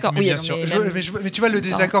Ok, huilé. d'accord. Mais Oui, bien sûr. Mais tu vois le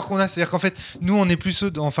désaccord qu'on a, c'est-à-dire qu'en fait, nous, on est plus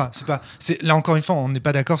enfin, là encore une fois, on n'est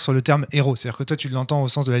pas d'accord sur le terme héros. C'est-à-dire que toi, tu l'entends au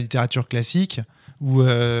sens de la littérature classique,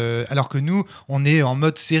 Alors que nous, on est en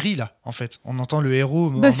mode série là, en fait. On entend le héros.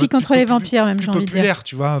 Buffy contre les vampires, même, plus j'ai envie de dire. populaire,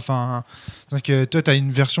 tu vois. Enfin, donc toi, t'as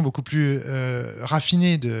une version beaucoup plus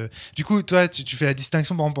raffinée de. Du coup, toi, tu fais la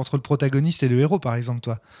distinction par exemple entre le protagoniste et le héros, par exemple,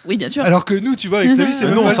 toi. Oui, bien sûr. Alors que nous, tu vois, avec Flavie, c'est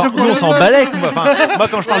Nous, on s'en balèque. Moi,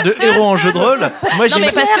 quand je parle de héros en jeu de rôle, moi, Non,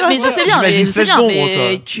 mais je sais bien, j'imagine je sais Flèche bien, d'ombre,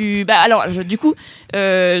 mais du coup,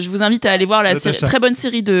 je vous invite à aller voir la très bonne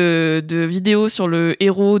série de vidéos sur le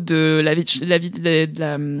héros de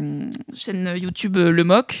la chaîne YouTube Le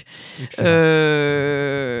Mock.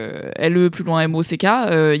 LE plus loin MOCK.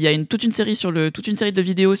 Il y a toute une série de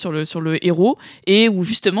vidéos sur le héros et où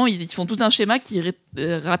justement ils font tout un schéma qui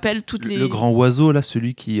rappelle toutes les. Le grand oiseau là,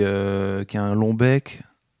 celui qui a un long bec.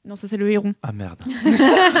 Non, ça c'est le héron. Ah merde.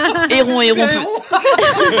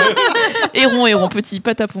 Héron, petit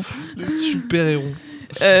patapon. Le super héros.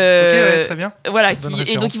 Ok, très bien. Voilà,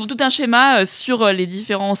 et donc ils font tout un schéma sur les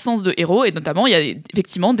différents sens de héros, et notamment il y a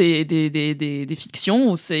effectivement des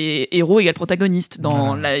fictions où c'est héros égale protagoniste.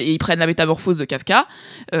 Et ils prennent la métamorphose de Kafka.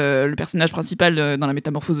 Le personnage principal dans la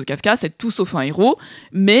métamorphose de Kafka, c'est tout sauf un héros,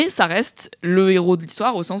 mais ça reste le héros de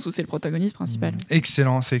l'histoire au sens où c'est le protagoniste principal.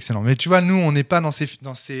 Excellent, c'est excellent. Mais tu vois, nous, on n'est pas dans ces.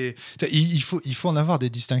 Il faut en avoir des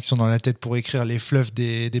distinctions dans la tête pour écrire les fluffs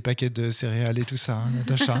des paquets de céréales et tout ça, hein,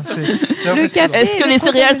 Natacha. Est-ce que les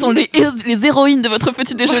céréales sont les héroïnes de votre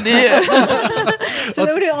petit déjeuner? C'est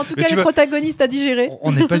en tout cas les protagonistes à digérer.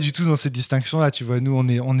 On n'est pas du tout dans cette distinction-là, tu vois. Nous,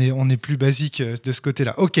 on est plus basique de ce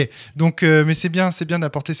côté-là. Ok, donc, mais c'est bien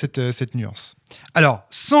d'apporter cette nuance. Alors,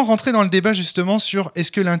 sans rentrer dans le débat justement sur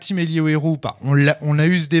est-ce que l'intime est lié au héros ou pas. On a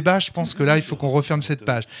eu ce débat, je pense que là, il faut qu'on referme cette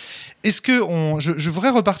page. Est-ce que je voudrais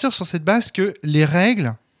repartir sur cette base que les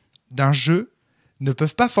règles d'un jeu ne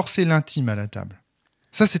peuvent pas forcer l'intime à la table.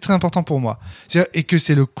 Ça, c'est très important pour moi. Et que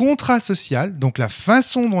c'est le contrat social, donc la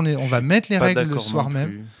façon dont on va mettre les règles le soir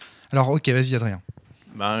même. Alors, ok, vas-y, Adrien.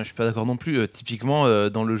 Je suis pas d'accord non plus. Typiquement,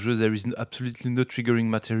 dans le jeu There is absolutely no triggering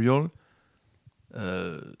material.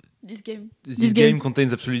 This game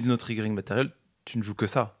contains absolutely no triggering material. Tu ne joues que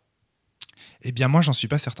ça. Eh bien, moi, j'en suis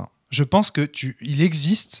pas certain. Je pense il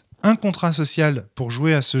existe un contrat social pour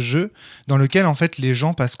jouer à ce jeu dans lequel en fait les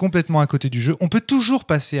gens passent complètement à côté du jeu. On peut toujours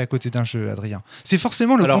passer à côté d'un jeu, Adrien. C'est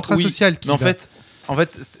forcément le contrat social qui. Mais en fait,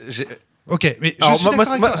 ok, mais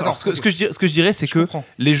ce que je dirais, c'est que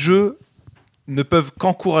les jeux ne peuvent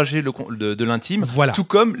qu'encourager de l'intime, voilà. Tout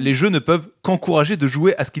comme les jeux ne peuvent qu'encourager de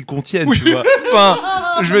jouer à ce qu'ils contiennent. Oui. Tu vois.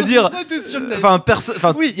 Je veux dire,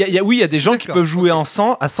 il y a des gens qui peuvent jouer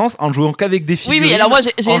à sens en jouant qu'avec des figurines, oui, alors moi,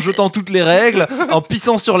 en jetant toutes les règles, en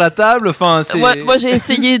pissant sur la table. Moi, j'ai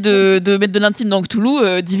essayé de mettre de l'intime dans Cthulhu,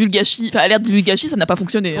 alerte divulgachi, ça n'a pas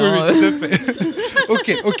fonctionné. Oui, tout à fait. Ok.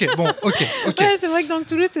 Ouais, c'est vrai que dans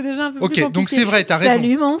Cthulhu, c'est déjà un peu plus compliqué. Donc c'est vrai, t'as raison.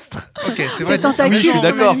 Salut monstre. Ok, c'est vrai. Oui, je suis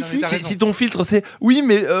d'accord. Si ton filtre c'est oui,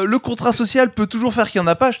 mais le contrat social peut toujours faire qu'il n'y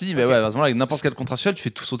en a pas, je te dis, mais ouais, à ce moment-là, avec n'importe quel contrat social, tu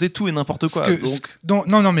fais tout sauter, tout et n'importe quoi.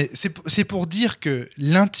 Non, mais c'est pour dire que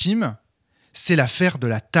l'intime, c'est l'affaire de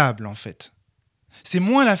la table, en fait. C'est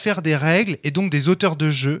moins l'affaire des règles et donc des auteurs de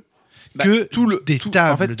jeu que des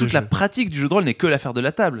tables. En fait, toute la pratique du jeu de rôle n'est que l'affaire de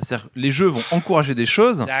la table. C'est-à-dire que les jeux vont encourager des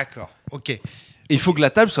choses. D'accord, ok. Et il faut que la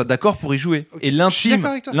table soit d'accord pour y jouer. Okay. Et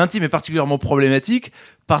l'intime est particulièrement problématique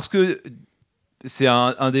parce que c'est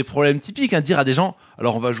un des problèmes typiques, dire à des gens,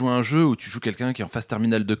 alors on va jouer à un jeu où tu joues quelqu'un qui est en phase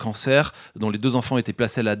terminale de cancer, dont les 2 enfants étaient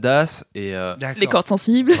placés à la DAS et les cordes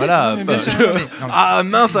sensibles. Voilà. Ah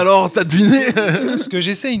mince, alors t'as deviné. Ce que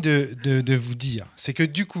j'essaye de vous dire, c'est que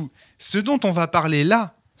du coup, ce dont on va parler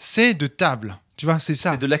là, c'est de table. Tu vois, c'est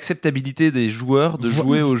ça. C'est de l'acceptabilité des joueurs de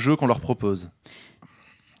jouer au jeu qu'on leur propose.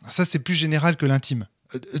 Ça, c'est plus général que l'intime.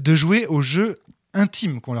 De jouer au jeu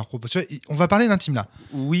intime qu'on leur propose. On va parler d'intime là.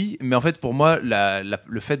 Oui, mais en fait, pour moi,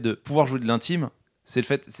 le fait de pouvoir jouer de l'intime, c'est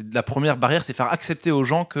la première barrière, c'est faire accepter aux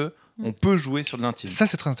gens que on peut jouer sur de l'intime. Ça,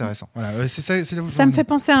 c'est très intéressant. Voilà, c'est ça me fait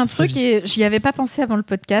penser à un truc et j'y avais pas pensé avant le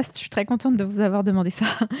podcast. Je suis très contente de vous avoir demandé ça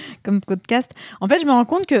comme podcast. En fait, je me rends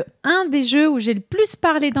compte que un des jeux où j'ai le plus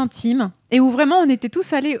parlé d'intime et où vraiment on était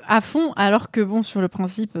tous allés à fond, alors que bon, sur le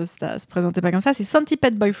principe, ça se présentait pas comme ça, c'est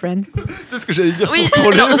Centipede Boyfriend. C'est ce que j'allais dire. Oui,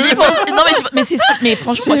 pour alors, j'y pense. Non, mais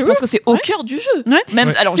franchement, moi, je pense que c'est au cœur du jeu. Ouais.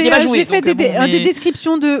 Même, alors, je l'ai pas joué. J'ai fait des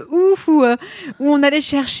descriptions de ouf où on allait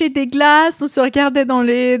chercher des glaces, on se regardait dans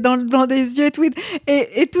le blanc des yeux et tout,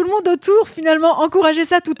 et tout le monde autour finalement encourageait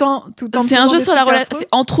ça tout en. C'est un jeu sur la relation,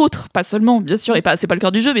 entre autres, pas seulement, bien sûr, et c'est pas le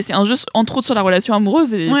cœur du jeu, mais c'est un jeu entre autres sur la relation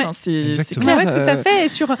amoureuse et c'est clair. Ouais, tout à fait. Et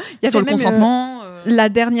sur le consentement. La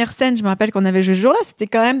dernière scène, je me rappelle qu'on avait joué ce jour-là, c'était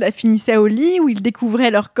quand même, elles finissaient au lit où ils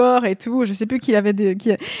découvraient leur corps et tout. Je sais plus qui avait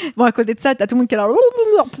Bon, à côté de ça, t'as tout le monde qui est là.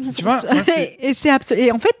 Tu vois,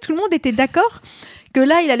 et en fait, tout le monde était d'accord que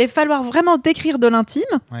là, il allait falloir vraiment décrire de l'intime,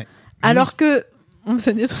 Ouais. alors que on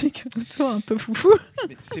faisait des trucs autour un peu foufou.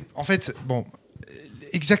 Mais en fait, bon,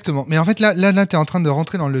 exactement. Mais en fait, là tu es en train de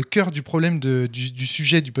rentrer dans le cœur du problème du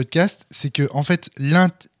sujet du podcast. C'est que, en fait,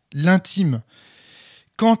 l'intime,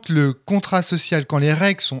 quand le contrat social, quand les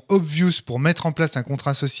règles sont obvious pour mettre en place un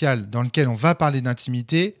contrat social dans lequel on va parler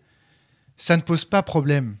d'intimité, ça ne pose pas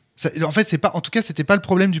problème. En fait, en tout cas, c'était pas le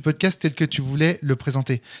problème du podcast tel que tu voulais le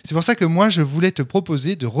présenter. C'est pour ça que moi, je voulais te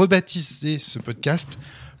proposer de rebaptiser ce podcast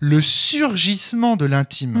le surgissement de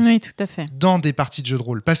l'intime. Oui, tout à fait. Dans des parties de jeux de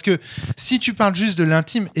rôle. Parce que si tu parles juste de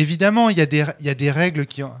l'intime, évidemment, il y a des règles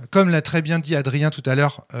qui, comme l'a très bien dit Adrien tout à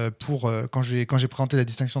l'heure, quand j'ai présenté la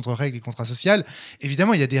distinction entre règles et contrat social,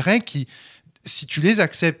 évidemment, il y a des règles qui, si tu les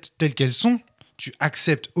acceptes telles qu'elles sont, tu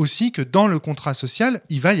acceptes aussi que dans le contrat social,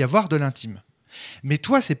 il va y avoir de l'intime. Mais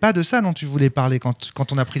toi, c'est pas de ça dont tu voulais parler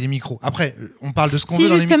quand on a pris les micros. Après, on parle de ce qu'on veut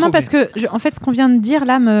dans les micros. Si, justement, parce que en fait, ce qu'on vient de dire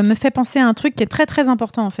là me fait penser à un truc qui est très très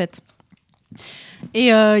important en fait. Et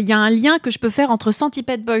il y a un lien que je peux faire entre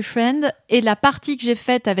Centipede Boyfriend et la partie que j'ai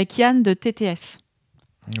faite avec Yann de TTS.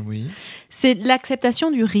 Oui. C'est l'acceptation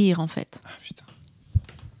du rire en fait. Ah putain.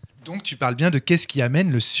 Donc tu parles bien de qu'est-ce qui amène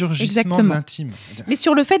le surgissement de l'intime. Mais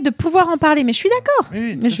sur le fait de pouvoir en parler. Mais je suis d'accord.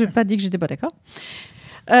 Oui, mais je ne veux pas dire que j'étais pas d'accord.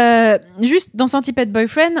 Juste dans Centipede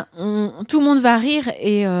Boyfriend, tout le monde va rire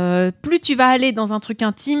et plus tu vas aller dans un truc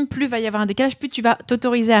intime, plus va y avoir un décalage, plus tu vas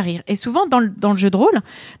t'autoriser à rire. Et souvent dans le jeu de rôle,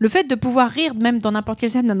 le fait de pouvoir rire même dans n'importe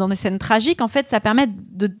quelle scène, même dans des scènes tragiques, en fait, ça permet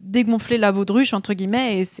de dégonfler la baudruche entre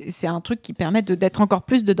guillemets et c'est un truc qui permet d'être encore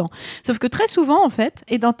plus dedans. Sauf que très souvent en fait,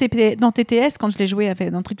 et dans TTS quand je l'ai joué,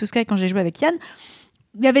 dans Trip to Sky quand j'ai joué avec Yann,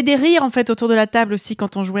 il y avait des rires en fait autour de la table aussi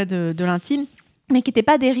quand on jouait de l'intime, mais qui n'étaient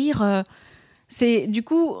pas des rires. Du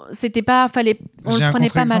coup, c'était pas, on le prenait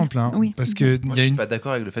pas mal. J'ai un contre-exemple, oui. Parce que moi, je suis pas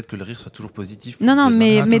d'accord avec le fait que le rire soit toujours positif. Non,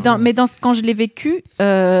 mais quand je l'ai vécu,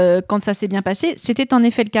 quand ça s'est bien passé, c'était en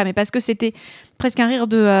effet le cas, mais parce que c'était presque un rire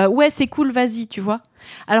de ouais, c'est cool, vas-y, tu vois.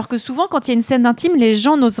 Alors que souvent, quand il y a une scène intime, les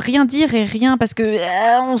gens n'osent rien dire et rien parce que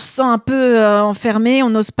on se sent un peu enfermé, on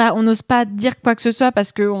n'ose pas dire quoi que ce soit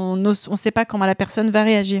parce qu'on sait pas comment la personne va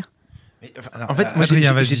réagir. Mais, en fait, moi,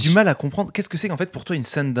 j'ai du mal à comprendre. Qu'est-ce que c'est qu'en fait pour toi une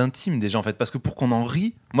scène d'intime déjà en fait, parce que pour qu'on en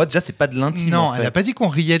rie, moi déjà c'est pas de l'intime. Non, en fait. Elle n'a pas dit qu'on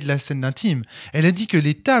riait de la scène d'intime. Elle a dit que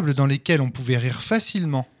les tables dans lesquelles on pouvait rire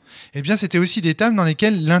facilement, eh bien c'était aussi des tables dans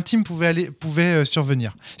lesquelles l'intime pouvait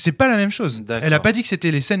survenir. C'est pas la même chose. D'accord. Elle a pas dit que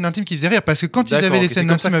c'était les scènes d'intime qui faisaient rire parce que quand ils avaient les scènes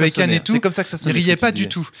d'intime avec Yann et tout, ils riaient pas du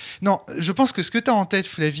tout. Non, je pense que ce que tu as en tête,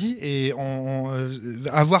 Flavie, et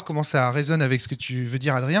à voir comment ça résonne avec ce que tu veux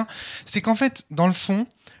dire, Adrien, c'est qu'en fait, dans le fond,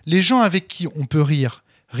 les gens avec qui on peut rire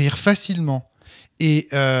facilement et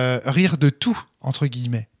rire de tout, entre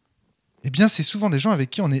guillemets, eh bien, c'est souvent des gens avec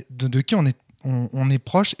qui on est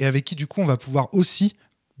proche et avec qui, du coup, on va pouvoir aussi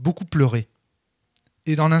beaucoup pleurer.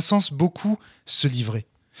 Et dans un sens, beaucoup se livrer.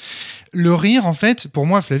 Le rire, en fait, pour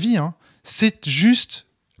moi, Flavie, c'est juste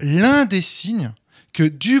l'un des signes que,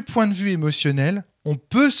 du point de vue émotionnel, on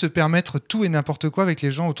peut se permettre tout et n'importe quoi avec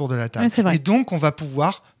les gens autour de la table. Ouais, et donc, on va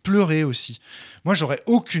pouvoir pleurer aussi. Moi, j'aurais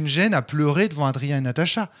aucune gêne à pleurer devant Adrien et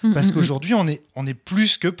Natacha. Parce qu'aujourd'hui, on est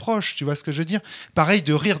plus que proches. Tu vois ce que je veux dire ? Pareil,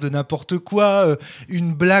 de rire de n'importe quoi,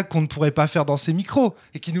 une blague qu'on ne pourrait pas faire dans ces micros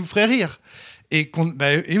et qui nous ferait rire. Et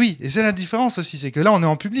oui, et c'est la différence aussi, c'est que là, on est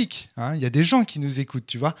en public. Il y a des gens qui nous écoutent,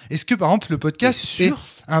 tu vois. Est-ce que, par exemple, le podcast est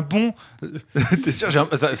un bon... T'es sûr ?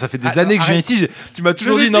 Ça fait des années que je viens ici. Tu m'as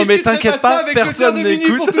toujours dit, non mais t'inquiète pas, personne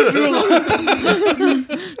n'écoute.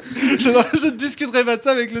 Je ne discuterai pas de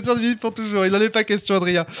ça avec l'auteur de Minute pour toujours. Il n'en est pas question,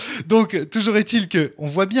 Adrien. Donc, toujours est-il qu'on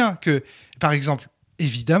voit bien que, par exemple,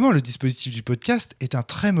 évidemment, le dispositif du podcast est un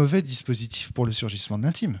très mauvais dispositif pour le surgissement de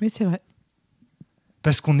l'intime. Oui, c'est vrai.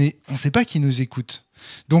 Parce qu'on ne sait pas qui nous écoute.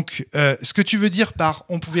 Donc, ce que tu veux dire par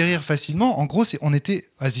on pouvait rire facilement, en gros, c'est on était...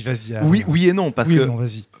 Vas-y. Oui et non, parce que non,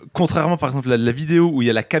 vas-y. Contrairement, par exemple, à la vidéo où il y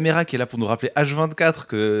a la caméra qui est là pour nous rappeler H24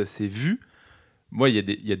 que c'est vu, moi, il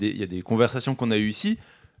y a des conversations qu'on a eues ici,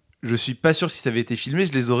 je suis pas sûr que si ça avait été filmé,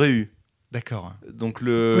 je les aurais eues. D'accord. Donc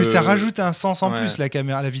oui, ça rajoute un sens en plus, la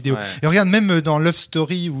caméra, la vidéo. Ouais. Et regarde, même dans Love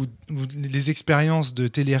Story ou les expériences de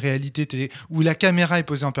télé-réalité, où la caméra est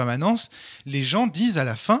posée en permanence, les gens disent à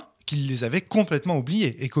la fin qu'ils les avaient complètement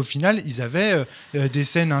oubliés et qu'au final, ils avaient des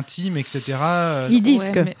scènes intimes, etc. Ils disent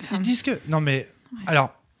Ils disent que... Non, mais...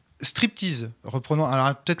 Alors, striptease, reprenons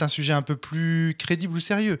alors peut-être un sujet un peu plus crédible ou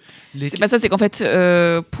sérieux. C'est pas ça, c'est qu'en fait,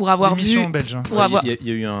 pour avoir vu... belge, hein. Il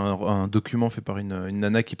y a eu un document fait par une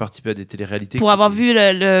nana qui participait à des téléréalités. Pour avoir vu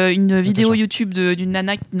une vidéo YouTube d'une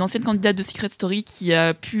nana, une ancienne candidate de Secret Story qui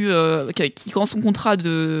a pu, qui quand son contrat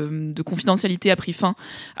de confidentialité a pris fin,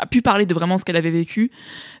 a pu parler de vraiment ce qu'elle avait vécu.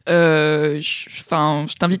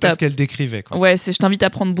 Je t'invite à... ce qu'elle décrivait, quoi. Ouais, je t'invite à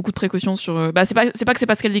prendre beaucoup de précautions sur... c'est pas que c'est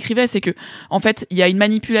pas ce qu'elle décrivait, c'est que en fait, il y a une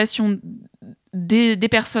manipulation des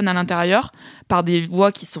personnes à l'intérieur par des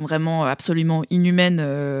voix qui sont vraiment absolument inhumaines.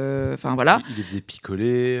 Voilà. Il les faisait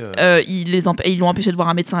picoler. Ils l'ont empêché de voir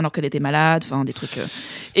un médecin alors qu'elle était malade. Des trucs.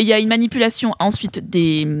 Et il y a une manipulation ensuite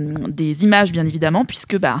des images, bien évidemment,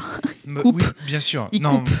 puisque coupe. Oui, bien sûr. Il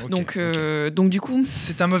coupe. Donc du coup,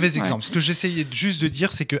 c'est un mauvais exemple. Ce que j'essayais juste de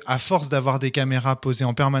dire, c'est que à force d'avoir des caméras posées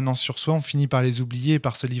en permanence sur soi, on finit par les oublier et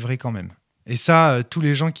par se livrer quand même. Et ça, tous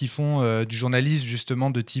les gens qui font du journalisme justement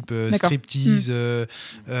de type striptease,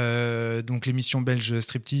 donc l'émission belge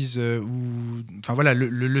striptease,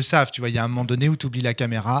 le savent. Tu vois, il y a un moment donné où tu oublies la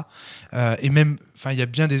caméra, et même, il y a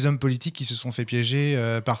bien des hommes politiques qui se sont fait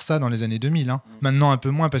piéger par ça dans les années 2000. Hein. Maintenant un peu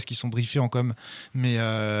moins parce qu'ils sont briefés en com, mais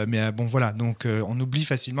bon voilà. Donc on oublie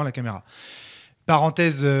facilement la caméra.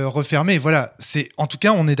 Parenthèse refermée. Voilà, en tout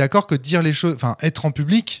cas, on est d'accord que dire les choses, être en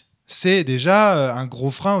public, c'est déjà un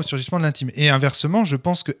gros frein au surgissement de l'intime. Et inversement, je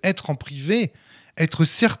pense que être en privé, être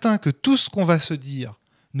certain que tout ce qu'on va se dire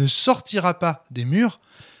ne sortira pas des murs,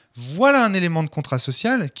 voilà un élément de contrat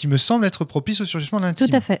social qui me semble être propice au surgissement de l'intime.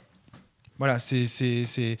 Tout à fait. Voilà,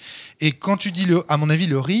 Et quand tu dis, à mon avis,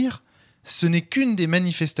 le rire, ce n'est qu'une des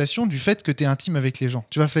manifestations du fait que tu es intime avec les gens.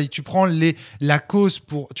 Tu vois, Fly, tu prends l'effet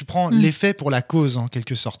pour la cause, en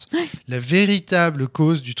quelque sorte. La véritable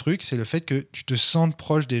cause du truc, c'est le fait que tu te sentes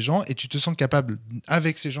proche des gens et tu te sens capable,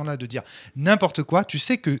 avec ces gens-là, de dire n'importe quoi. Tu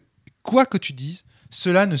sais que quoi que tu dises,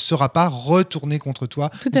 cela ne sera pas retourné contre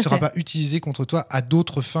toi, ne sera pas utilisé contre toi à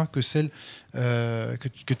d'autres fins que celles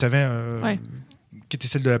que tu avais... qui était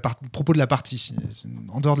celle de propos de la partie,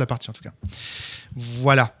 en dehors de la partie en tout cas.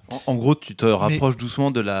 Voilà. En gros, tu te rapproches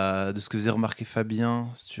doucement de ce que faisait remarquer Fabien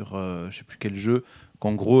sur je sais plus quel jeu,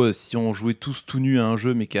 qu'en gros, si on jouait tous tout nus à un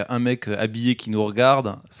jeu, mais qu'il y a un mec habillé qui nous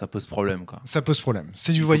regarde, ça pose problème, quoi. Ça pose problème.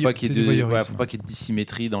 C'est du voyeurisme. Faut pas qu'il y ait de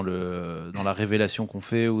dissymétrie dans la révélation qu'on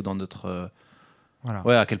fait ou dans notre... Voilà.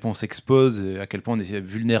 Ouais, à quel point on s'expose et à quel point on est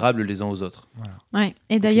vulnérables les uns aux autres. Voilà. Ouais.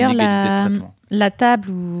 Et d'ailleurs, la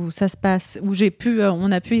table où ça se passe, où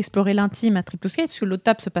on a pu explorer l'intime à Triple Skate, parce que l'autre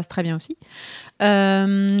table se passe très bien aussi.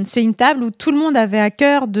 C'est une table où tout le monde avait à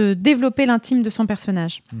cœur de développer l'intime de son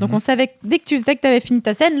personnage. Donc on savait que dès que tu avais fini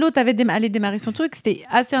ta scène, l'autre allait démarrer son truc. C'était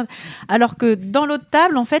assez. Alors que dans l'autre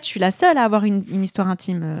table, en fait, je suis la seule à avoir une histoire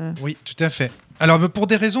intime. Oui, tout à fait. Alors, pour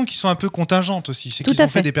des raisons qui sont un peu contingentes aussi. C'est qu'ils ont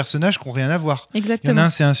fait des personnages qui n'ont rien à voir. Exactement. Il y en a un,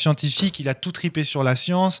 c'est un scientifique, il a tout tripé sur la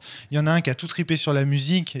science. Il y en a un qui a tout tripé sur la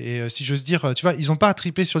musique. Et si j'ose dire, tu vois, ils n'ont pas à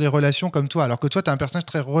triper sur les relations comme toi. Alors que toi, tu as un personnage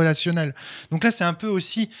très relationnel. Donc là, c'est un peu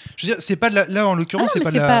aussi... Je veux dire, c'est pas là, en l'occurrence, c'est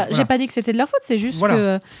pas de la... Voilà. J'ai pas dit que c'était de leur faute, c'est juste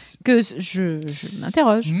que je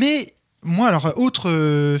m'interroge. Mais... Moi, alors,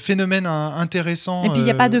 autre phénomène intéressant... Et puis, il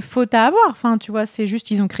n'y a pas de faute à avoir. Enfin, tu vois, c'est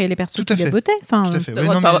juste, ils ont créé les persos qui gabotaient. Enfin, tout à fait. T'as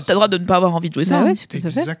le droit de ne pas avoir envie de jouer ça. Ouais, tout à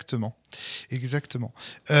fait. Exactement.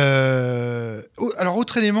 Alors,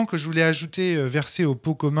 autre élément que je voulais ajouter, versé au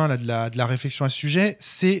pot commun là, de la réflexion à ce sujet,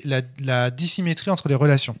 c'est la dissymétrie entre les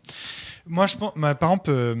relations. Moi, je pense... par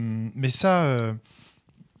exemple, mais ça...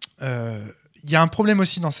 il y a un problème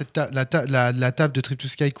aussi dans la table de Trip to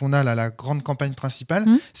Sky qu'on a, là, la grande campagne principale,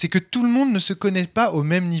 c'est que tout le monde ne se connaît pas au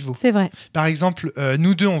même niveau. C'est vrai. Par exemple,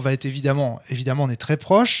 nous deux, on va être évidemment, on est très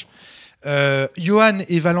proches. Johan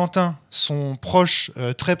et Valentin sont proches,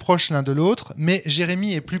 très proches l'un de l'autre, mais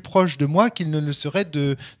Jérémy est plus proche de moi qu'il ne le serait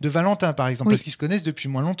de Valentin, par exemple, parce qu'ils se connaissent depuis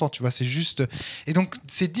moins longtemps, tu vois, c'est juste... Et donc,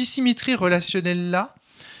 ces dissymétries relationnelles-là,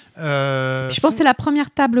 je pense que c'est la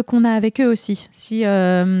première table qu'on a avec eux aussi. Si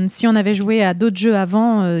on avait joué à d'autres jeux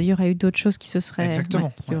avant, il y aurait eu d'autres choses qui se seraient.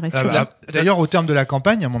 Exactement. Qui auraient d'ailleurs, au terme de la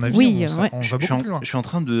campagne, à mon avis, on va beaucoup plus loin. Je suis en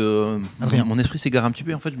train de. Mon esprit s'égare un petit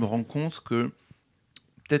peu. En fait, je me rends compte que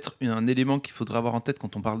peut-être un élément qu'il faudrait avoir en tête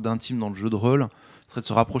quand on parle d'intime dans le jeu de rôle serait de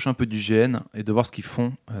se rapprocher un peu du GN et de voir ce qu'ils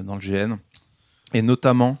font dans le GN. Et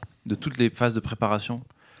notamment de toutes les phases de préparation.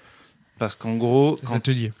 Parce qu'en gros. Les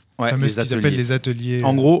ateliers. Ouais, ce qu'ils appellent les ateliers.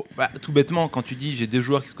 En gros, tout bêtement, quand tu dis j'ai des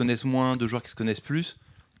joueurs qui se connaissent moins, deux joueurs qui se connaissent plus,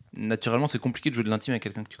 naturellement c'est compliqué de jouer de l'intime avec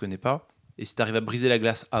quelqu'un que tu connais pas. Et si tu arrives à briser la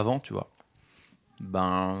glace avant, tu vois,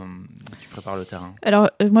 tu prépares le terrain.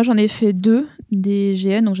 Alors moi j'en ai fait 2 des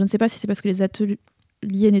GN, donc je ne sais pas si c'est parce que les ateliers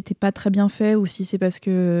l'atelier n'était pas très bien fait ou si c'est parce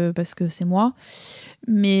que c'est moi.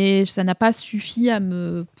 Mais ça n'a pas suffi à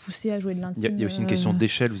me pousser à jouer de l'intime. Il y a aussi une question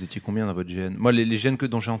d'échelle. Vous étiez combien dans votre GN? Moi, les GN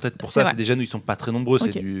dont j'ai en tête pour C'est ça, vrai. c'est des GN où ils sont pas très nombreux. Ok.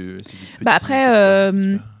 C'est du petit, Après,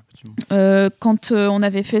 petit monde. quand on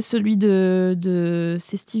avait fait celui de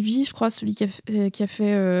c'est Stevie, je crois, celui qui a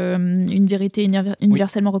fait une vérité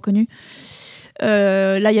universellement reconnue.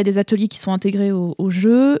 Là, il y a des ateliers qui sont intégrés au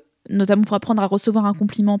jeu, notamment pour apprendre à recevoir un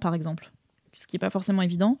compliment, par exemple, ce qui n'est pas forcément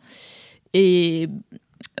évident. Et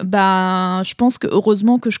je pense que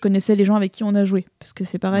heureusement que je connaissais les gens avec qui on a joué, parce que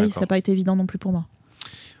c'est pareil, D'accord. ça n'a pas été évident non plus pour moi.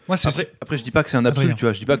 Après, je dis pas que c'est un absolu, Adrien. tu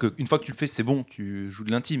vois. Je dis pas qu'une fois que tu le fais, c'est bon, tu joues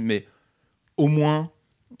de l'intime, mais au moins,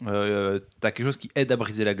 t'as quelque chose qui aide à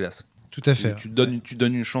briser la glace. Tout à fait. Tu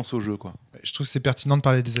donnes une chance au jeu, quoi. Je trouve que c'est pertinent de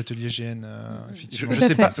parler des ateliers GN. Effectivement.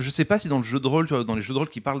 Je sais pas si dans le jeu de rôle, tu vois, dans les jeux de rôle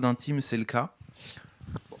qui parlent d'intime, c'est le cas.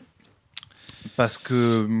 Parce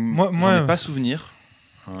que j'en ai pas souvenir.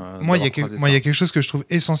 Moi, il y a quelque chose que je trouve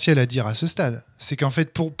essentiel à dire à ce stade. C'est qu'en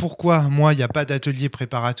fait, pourquoi moi, il n'y a pas d'atelier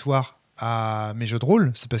préparatoire à mes jeux de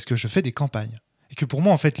rôle, c'est parce que je fais des campagnes. Et que pour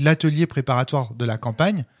moi, en fait, l'atelier préparatoire de la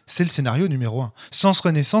campagne, c'est le scénario numéro 1. Sens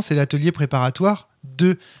Renaissance, c'est l'atelier préparatoire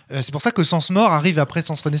de... c'est pour ça que Sens Mort arrive après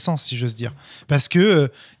Sens Renaissance, si j'ose dire. Parce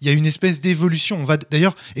que y a une espèce d'évolution.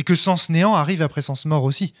 D'ailleurs, et que Sens Néant arrive après Sens Mort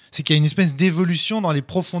aussi. C'est qu'il y a une espèce d'évolution dans les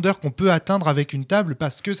profondeurs qu'on peut atteindre avec une table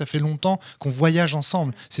parce que ça fait longtemps qu'on voyage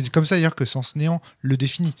ensemble. C'est comme ça, d'ailleurs, que Sens Néant le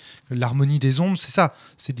définit. L'harmonie des ombres, c'est ça.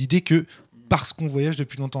 C'est l'idée que, parce qu'on voyage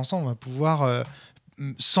depuis longtemps ensemble, on va pouvoir...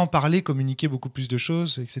 sans parler, communiquer beaucoup plus de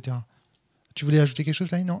choses, etc. Tu voulais ajouter quelque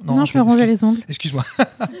chose là? Non, je me rongeais les ongles. Excuse-moi.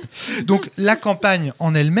 Donc, la campagne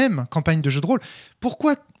en elle-même, campagne de jeu de rôle,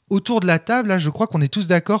 pourquoi autour de la table, là, je crois qu'on est tous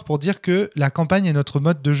d'accord pour dire que la campagne est notre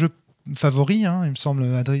mode de jeu favori, hein, il me semble,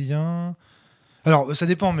 Adrien. Alors, ça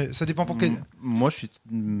dépend pour quel... Moi, je suis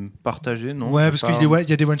partagé, non? Ouais, parce qu'il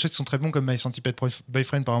y a des one-shots qui sont très bons, comme My Centipede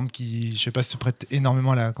Boyfriend, par exemple, qui, je sais pas, se prête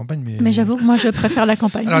énormément à la campagne. Mais j'avoue que moi, je préfère la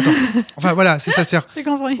campagne. Alors, attends. Enfin, voilà, c'est ça. J'ai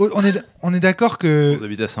compris. On est d'accord que... Vous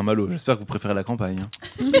habitez à Saint-Malo, j'espère que vous préférez la campagne.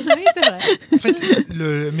 Oui, c'est vrai. En fait,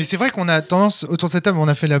 mais c'est vrai qu'on a tendance, autour de cette table, on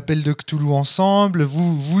a fait l'appel de Cthulhu ensemble.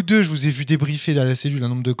 Vous deux, je vous ai vu débriefer dans la cellule un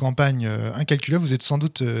nombre de campagnes incalculable. Vous êtes sans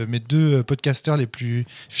doute mes deux podcasteurs les plus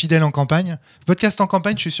fidèles en campagne. Podcast en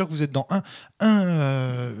campagne, je suis sûr que vous êtes dans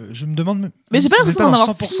je me demande. Mais j'ai pas l'impression d'en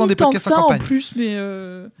avoir 100% des tant que podcasts ça en en campagne. plus, mais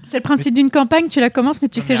C'est le principe d'une campagne, tu la commences, mais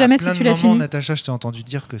tu sais jamais si tu l'as finie. Natacha, je t'ai entendu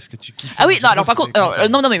dire que ce que tu kiffes. ah oui, non, alors par contre,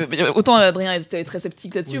 non, mais autant Adrien était très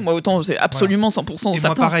sceptique là-dessus, Oui. moi autant c'est absolument 100% Et certain.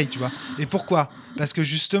 moi pareil, tu vois. Et pourquoi? Parce que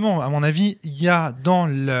justement, à mon avis, il y a dans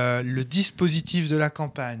le dispositif de la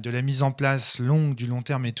campagne, de la mise en place du long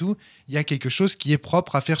terme et tout, il y a quelque chose qui est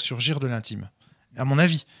propre à faire surgir de l'intime, à mon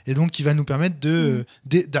avis. Et donc qui va nous permettre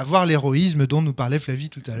d'avoir l'héroïsme dont nous parlait Flavie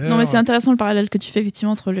tout à l'heure. Non, mais c'est intéressant le parallèle que tu fais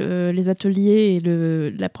effectivement entre les ateliers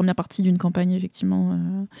et la première partie d'une campagne, effectivement,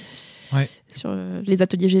 Ouais. sur les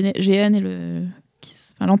ateliers GN et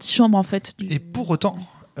l'antichambre en fait. Et pour autant,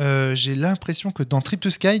 j'ai l'impression que dans Trip to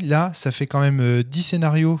Sky, là, ça fait quand même 10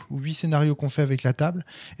 scénarios ou 8 scénarios qu'on fait avec la table.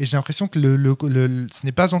 Et j'ai l'impression que ce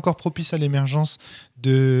n'est pas encore propice à l'émergence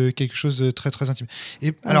de quelque chose de très, très intime.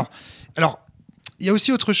 Et alors, il y a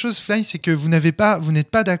aussi autre chose, Fly, c'est que vous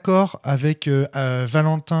n'êtes pas d'accord avec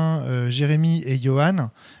Valentin, Jérémy et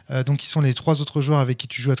Johan, donc qui sont les 3 autres joueurs avec qui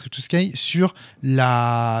tu joues à Trip to Sky, sur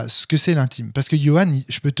ce que c'est l'intime. Parce que Johan,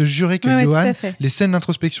 je peux te jurer que Johan, les scènes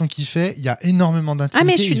d'introspection qu'il fait, il y a énormément d'intimité. Ah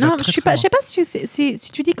mais je sais pas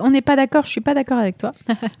si tu dis qu'on n'est pas d'accord, je suis pas d'accord avec toi.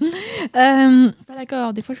 Pas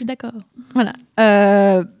d'accord, des fois je suis d'accord. Voilà.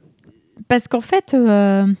 Parce qu'en fait,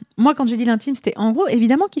 moi quand j'ai dit l'intime, c'était en gros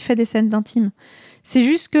évidemment qu'il fait des scènes d'intime. C'est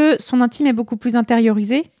juste que son intime est beaucoup plus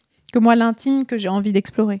intériorisé que moi l'intime que j'ai envie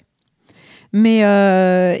d'explorer. Mais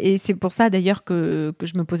et c'est pour ça d'ailleurs que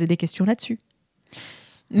je me posais des questions là-dessus.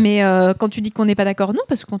 Mais quand tu dis qu'on n'est pas d'accord, non,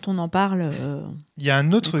 parce que quand on en parle, il y a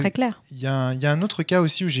un autre, c'est très clair. Il y a un autre cas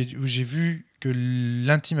aussi où j'ai vu que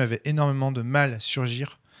l'intime avait énormément de mal à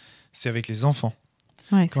surgir, c'est avec les enfants.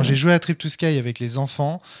 Ouais, quand j'ai joué à Trip to Sky avec les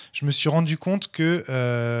enfants, je me suis rendu compte que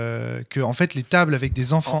en fait, les tables avec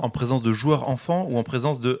des enfants... En présence de joueurs enfants ou en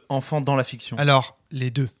présence d'enfants dans la fiction? Alors,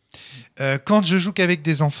 les deux. Quand je joue qu'avec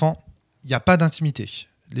des enfants, il n'y a pas d'intimité.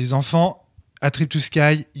 Les enfants, à Trip to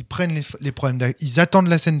Sky, ils prennent les problèmes, ils attendent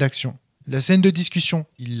la scène d'action. La scène de discussion,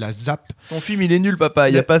 ils la zappent. Ton film, il est nul, papa,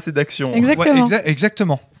 il n'y a pas assez d'action. Exactement. Ouais,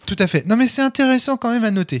 exactement, tout à fait. Non, mais c'est intéressant quand même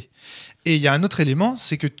à noter. Et il y a un autre élément,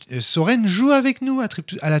 c'est que Soren joue avec nous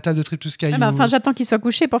à la table de Trip to Sky. J'attends qu'il soit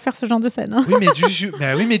couché pour faire ce genre de scène. Hein.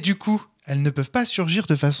 Oui, mais du coup, elles ne peuvent pas surgir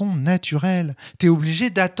de façon naturelle. T'es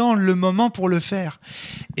obligé d'attendre le moment pour le faire.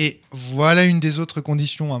 Et voilà une des autres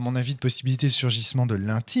conditions, à mon avis, de possibilité de surgissement de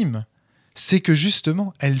l'intime, c'est que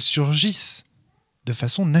justement, elles surgissent de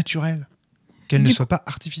façon naturelle, qu'elles ne soient pas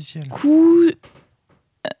artificielles.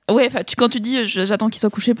 Ouais, quand tu dis j'attends qu'il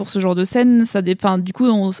soit couché pour ce genre de scène, ça dépend. Du coup,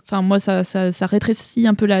 moi, ça rétrécit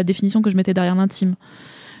un peu la définition que je mettais derrière l'intime.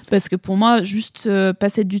 Parce que pour moi, juste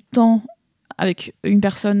passer du temps avec une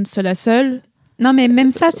personne seule à seule. Non, mais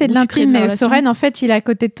même ça, c'est de l'intime. Mais Soren, en fait, il est à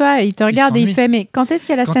côté de toi et il te regarde et il fait mais quand est-ce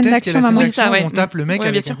qu'il y a la scène d'action, maman ? On tape le mec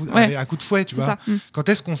avec un coup de fouet, tu vois. Quand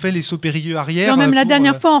est-ce qu'on fait les sauts périlleux arrière ? Même la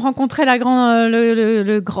dernière fois, on rencontrait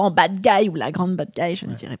le grand bad guy ou la grande bad guy, je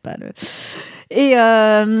ne dirais pas le.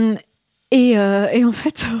 Et en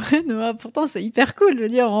fait, Soren, pourtant c'est hyper cool. Je veux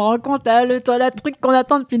dire, on rencontre la truc qu'on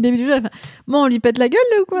attend depuis le début du jeu. Enfin, bon, on lui pète la gueule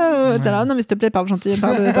là, ou quoi là, non mais s'il te plaît, parle gentil,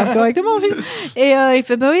 parle correctement, fils. Et il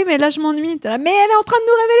fait bah oui, mais là je m'ennuie. T'es là, mais elle est en train de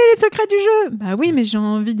nous révéler les secrets du jeu. Bah oui, mais j'ai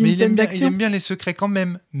envie d'une scène d'action. Il aime bien les secrets quand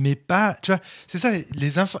même, mais pas. Tu vois, c'est ça.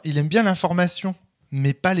 Il aime bien l'information,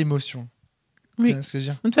 mais pas l'émotion. Oui. Ce que je veux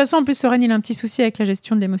dire. De toute façon, en plus, Soren, il a un petit souci avec la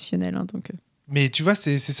gestion de l'émotionnel, hein, donc. Mais tu vois,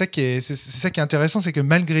 c'est ça qui est intéressant, c'est que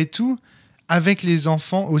malgré tout, avec les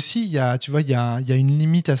enfants aussi, il y a une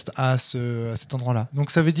limite à cet endroit-là.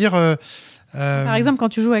 Donc ça veut dire... Par exemple, quand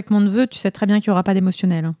tu joues avec mon neveu, tu sais très bien qu'il n'y aura pas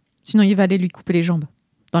d'émotionnel. Hein. Sinon, il va aller lui couper les jambes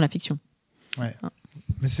dans la fiction. Ouais.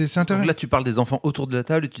 Mais c'est intéressant. Donc là, tu parles des enfants autour de la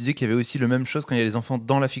table et tu disais qu'il y avait aussi la même chose quand il y a les enfants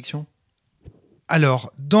dans la fiction ?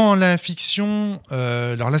 Alors, dans la fiction,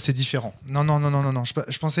 alors là, c'est différent. Non.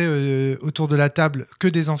 Je pensais autour de la table que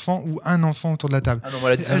des enfants ou un enfant autour de la table. Ah non,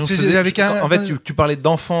 voilà, en fait, tu parlais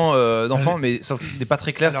d'enfants, mais sauf que c'était pas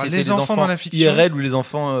très clair. Alors, C'était les enfants dans la fiction IRL ou les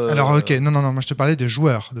enfants. Alors, ok, non, moi je te parlais des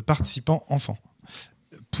joueurs, de participants enfants.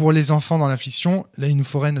 Pour les enfants dans la fiction, là, il nous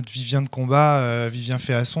faudrait notre Vivien de combat, Vivien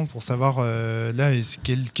Féasson, pour savoir là,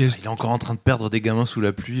 quel. Il est encore en train de perdre des gamins sous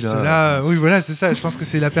la pluie. Là. Oui, voilà, c'est ça. Je pense que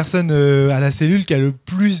c'est la personne à la cellule qui a le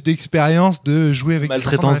plus d'expérience de jouer avec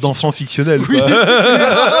maltraitance d'enfants fictionnels. Oui, quoi.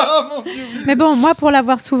 mon Dieu, oui. Mais bon, moi, pour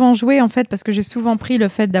l'avoir souvent joué, en fait, parce que j'ai souvent pris le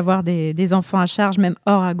fait d'avoir des enfants à charge, même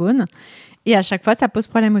hors agone, et à chaque fois, ça pose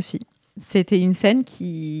problème aussi. C'était une scène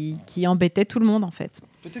qui embêtait tout le monde, en fait.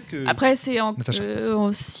 Peut-être que... Après, c'est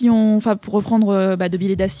pour reprendre de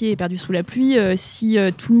billets d'acier et perdu sous la pluie, si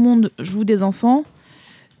tout le monde joue des enfants,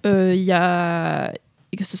 et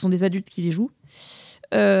que ce sont des adultes qui les jouent,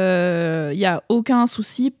 il n'y a aucun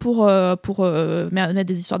souci pour mettre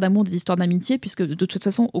des histoires d'amour, des histoires d'amitié, puisque de toute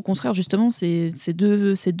façon, au contraire, justement, ces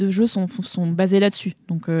deux jeux sont basés là-dessus,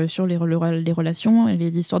 donc sur les relations et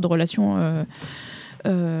les histoires de relations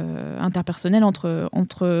interpersonnelles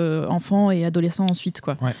entre enfants et adolescents ensuite,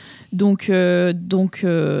 quoi. Ouais. Donc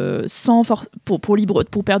sans pour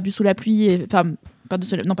perdre du sous la pluie, pas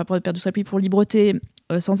pour perdre sous la pluie, pour libreté,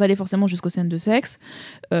 sans aller forcément jusqu'aux scènes de sexe,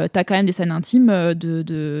 t'as quand même des scènes intimes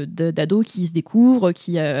d'ados qui se découvrent,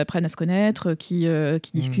 qui apprennent à se connaître, qui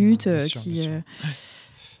discutent, bien sûr.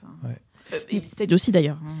 Et Stage aussi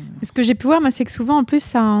d'ailleurs. Ce que j'ai pu voir, moi, c'est que souvent, en plus,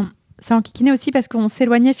 ça enquiquinait aussi parce qu'on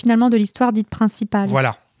s'éloignait finalement de l'histoire dite principale.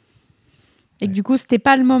 Voilà. Et que du coup, c'était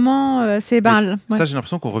pas le moment. Ça, j'ai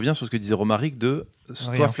l'impression qu'on revient sur ce que disait Romaric de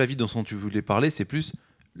toi, Flavie, dont tu voulais parler, c'est plus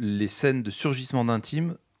les scènes de surgissement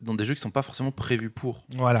d'intime dans des jeux qui sont pas forcément prévus pour.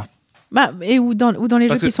 Voilà. Ou dans les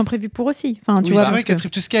jeux qui sont prévus pour aussi. Enfin, c'est vrai que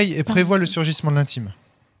Trip to Sky prévoit le surgissement de l'intime.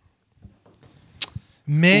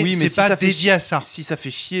 Mais c'est pas dédié à ça. Si ça fait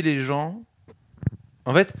chier les gens,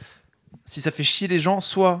 en fait. Si ça fait chier les gens,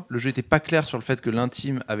 soit le jeu était pas clair sur le fait que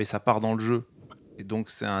l'intime avait sa part dans le jeu, et donc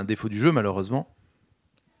c'est un défaut du jeu malheureusement.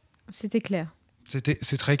 C'était clair.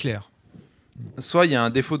 C'est très clair. Soit il y a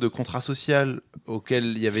un défaut de contrat social auquel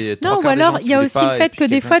il y avait non, ou alors il y a aussi le fait que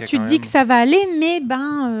des fois tu te dis que ça va aller, mais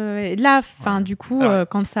là, du coup,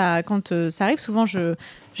 quand ça arrive, souvent je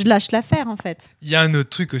lâche l'affaire en fait. Il y a un autre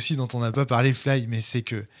truc aussi dont on n'a pas parlé, Fly, mais c'est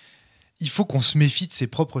que il faut qu'on se méfie de ses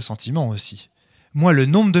propres sentiments aussi. Moi, le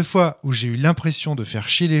nombre de fois où j'ai eu l'impression de faire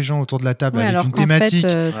chier les gens autour de la table avec une thématique,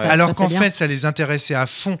 alors qu'en fait, ça les intéressait à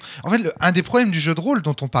fond. En fait, un des problèmes du jeu de rôle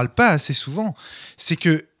dont on parle pas assez souvent, c'est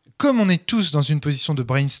que comme on est tous dans une position de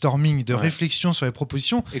brainstorming, de réflexion sur les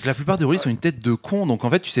propositions... Et que la plupart des rôlistes ont une tête de con, donc en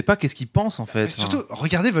fait, tu sais pas qu'est-ce qu'ils pensent, en fait. Mais surtout,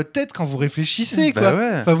 regardez votre tête quand vous réfléchissez, quoi.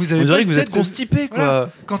 Ouais. Enfin, vous avez on dirait que vous êtes constipé, quoi. Voilà.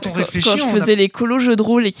 Quand on réfléchit... Quand je faisais les colos jeux de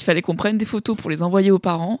rôle et qu'il fallait qu'on prenne des photos pour les envoyer aux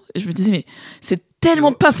parents, je me disais, mais c'est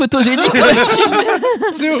tellement pas photogénique.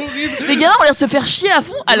 C'est horrible. Les gamins ont l'air de se faire chier à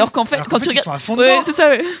fond, alors qu'en fait, quand tu regardes... ils sont à fond dedans. C'est ça,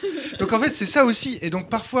 ouais. Donc en fait, c'est ça aussi. Et donc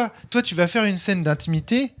parfois, toi, tu vas faire une scène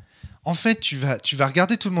d'intimité... En fait, tu vas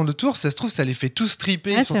regarder tout le monde autour, ça se trouve, ça les fait tous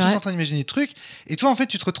triper, ils sont tous en train d'imaginer des trucs. Et toi, en fait,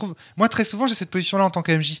 tu te retrouves. Moi, très souvent, j'ai cette position-là en tant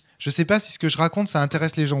qu'MJ. Je sais pas si ce que je raconte, ça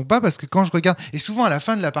intéresse les gens ou pas, parce que quand je regarde. Et souvent, à la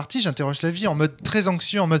fin de la partie, j'interroge la vie en mode très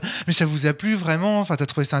anxieux, en mode mais ça vous a plu vraiment? Enfin, t'as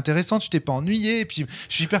trouvé ça intéressant, tu t'es pas ennuyé? Et puis,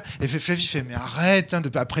 je suis hyper. Et Flavie fait mais arrête, hein,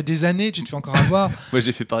 après des années, tu te fais encore avoir. Moi,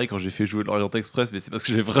 j'ai fait pareil quand j'ai fait jouer l'Orient Express, mais c'est parce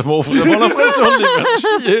que j'ai vraiment l'impression de les faire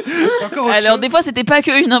chier. C'est encore autre Alors, chose. des fois, c'était pas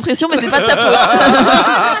qu'une impression, mais c'est pas de ta faute.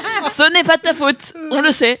 Ce n'est pas de ta faute, on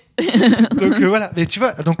le sait. Donc voilà, mais tu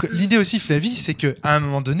vois, donc l'idée aussi, Flavie, c'est qu'à un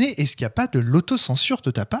moment donné, est-ce qu'il n'y a pas de l'autocensure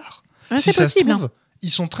de ta part? Si c'est ça possible. se trouve,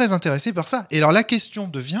 ils sont très intéressés par ça. Et alors la question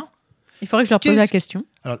devient. Il faudrait que je leur pose la question.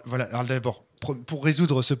 Alors voilà, alors d'abord, pour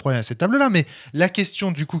résoudre ce problème à cette table-là, mais la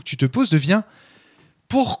question du coup que tu te poses devient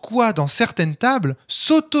pourquoi dans certaines tables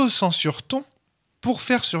s'auto-censure-t-on pour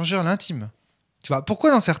faire surgir l'intime? Tu vois, pourquoi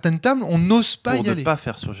dans certaines tables on n'ose pas Pour y ne aller? pas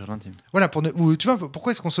faire surgir l'intime. Voilà, ou tu vois,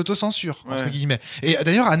 pourquoi est-ce qu'on s'auto-censure entre Ouais. guillemets? Et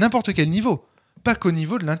d'ailleurs à n'importe quel niveau. Pas qu'au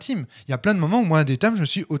niveau de l'intime. Il y a plein de moments où moi, à des tables, je me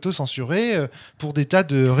suis auto-censuré pour des tas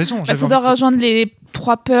de raisons. Ça doit rejoindre les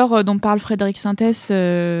 3 peurs dont parle Frédéric Sintès. La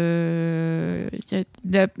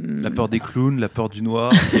peur des clowns, la peur du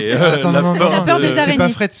noir. Et, Attends, non, La peur des c'est pas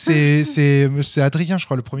araignées. Fred, c'est Adrien, je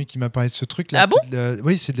crois, le premier qui m'a parlé de ce truc-là. Ah bon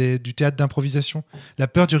Oui, c'est du théâtre d'improvisation. La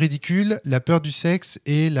peur du ridicule, la peur du sexe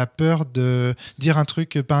et la peur de dire un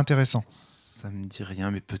truc pas intéressant. Ça me dit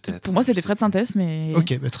rien, mais peut-être. Pour moi, c'était Fred Sintès, mais.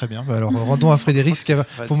 Ok, bah, très bien. Bah, alors rendons à Frédéric ce qu'il y a.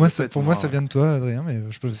 Fred, Pour moi, ça peut pour être moi, moi, ça vient de toi, Adrien, mais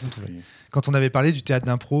je peux le trouver. Oui. Quand on avait parlé du théâtre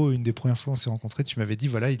d'impro, une des premières fois où on s'est rencontrés, tu m'avais dit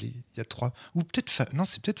voilà, il y a 3. Ou peut-être. Non,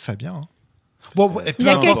 c'est peut-être Fabien. Hein. Bon, et Il y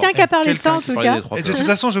a peu importe. quelqu'un qui a parlé de ça, en tout cas. Et de toute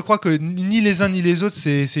façon, je crois que ni les uns ni les autres,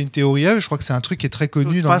 c'est une théorie. Je crois que c'est un truc qui est très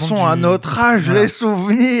connu. De toute dans le façon, monde à du- notre âge, Voilà. les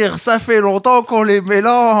souvenirs, ça fait longtemps qu'on les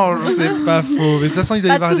mélange. C'est pas faux. Mais de toute façon, il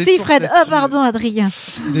doit y Pas avoir de des soucis, sources Fred. là-dessus. Oh, pardon, Adrien.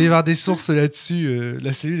 Il doit y avoir des sources là-dessus.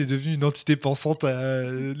 La cellule est devenue une entité pensante.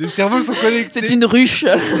 Les cerveaux sont connectés. C'est une ruche.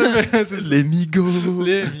 C'est ça. Les migots.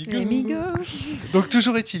 Les Les migos. Donc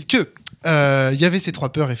toujours est-il que il y avait ces 3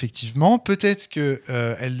 peurs effectivement. Peut-être que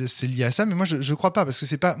c'est lié à ça, mais moi je crois pas parce que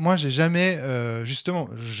c'est pas. Moi j'ai jamais justement.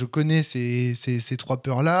 Je connais ces 3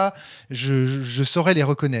 peurs là. Je saurais les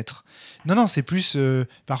reconnaître. Non, c'est plus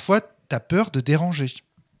parfois t'as peur de déranger.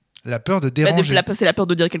 La peur de déranger. C'est la peur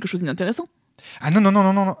de dire quelque chose d'intéressant. Ah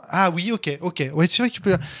non. Ah oui, ok. Ouais, c'est vrai que tu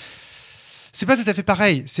peux. C'est pas tout à fait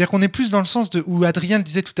pareil. C'est-à-dire qu'on est plus dans le sens de où Adrien le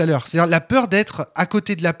disait tout à l'heure. C'est-à-dire la peur d'être à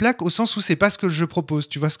côté de la plaque au sens où c'est pas ce que je propose.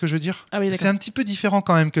 Tu vois ce que je veux dire? Ah oui, d'accord. C'est un petit peu différent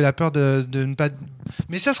quand même que la peur de ne pas.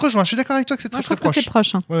 Mais ça se rejoint. Je suis d'accord avec toi que c'est Moi, très je très trouve que proche.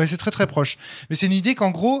 c'est proche. Hein. Ouais, c'est très très proche. Mais c'est une idée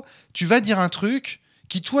qu'en gros, tu vas dire un truc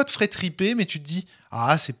qui toi te ferait triper, mais tu te dis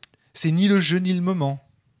c'est ni le jeu ni le moment.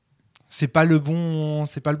 C'est pas le bon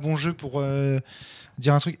jeu pour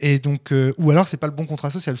dire un truc. Et donc ou alors c'est pas le bon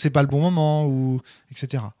contrat social, c'est pas le bon moment ou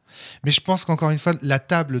etc. Mais je pense qu'encore une fois, la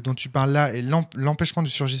table dont tu parles là et l'empêchement du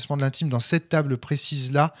surgissement de l'intime dans cette table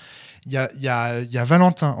précise là, il y a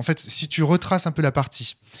Valentin. En fait, si tu retraces un peu la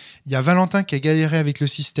partie, il y a Valentin qui a galéré avec le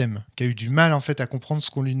système, qui a eu du mal en fait à comprendre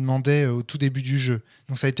ce qu'on lui demandait au tout début du jeu.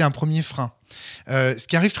 Donc ça a été un premier frein. Ce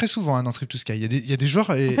qui arrive très souvent dans Trip to Sky. Il y a des joueurs.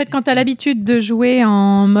 En fait, quand tu as l'habitude de jouer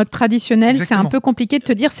en mode traditionnel, c'est Exactement. un peu compliqué de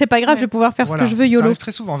te dire c'est pas grave, je vais pouvoir faire Voilà, ce que je veux ça YOLO. arrive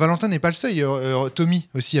très souvent. Valentin n'est pas le seul. Tommy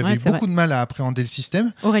aussi avait Ouais, eu c'est beaucoup de mal à appréhender le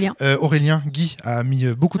système. Aurélien. Aurélien, Guy a mis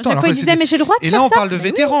beaucoup de À temps. chaque Alors fois, que il disait mais j'ai le droit de Et faire là, on ça. parle de Mais oui.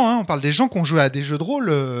 vétérans, hein. On parle des gens qui ont joué à des jeux de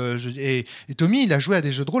rôle. Et Tommy, il a joué à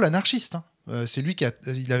des jeux de rôle anarchistes. Hein. C'est lui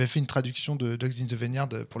il avait fait une traduction de Dogs in the Vineyard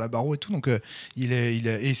pour la Barreau et tout. Donc,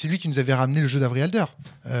 et c'est lui qui nous avait ramené le jeu d'Avril Alder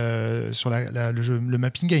sur le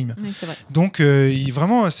mapping game. Oui, c'est vrai. Donc,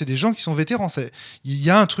 vraiment, c'est des gens qui sont vétérans. Il y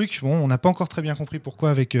a un truc, on n'a pas encore très bien compris pourquoi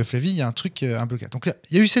avec Flavie, il y a un truc, un blocage. Donc,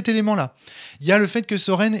 il y a eu cet élément-là. Il y a le fait que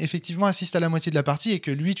Soren, effectivement, assiste à la moitié de la partie et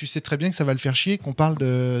que lui, tu sais très bien que ça va le faire chier qu'on parle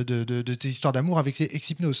de tes histoires d'amour avec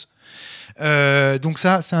ex-hypnose. Donc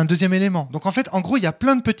ça, c'est un deuxième élément. Donc en fait, en gros, il y a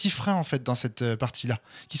plein de petits freins en fait dans cette partie-là,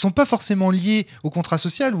 qui sont pas forcément liés au contrat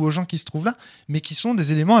social ou aux gens qui se trouvent là, mais qui sont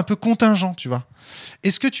des éléments un peu contingents, tu vois.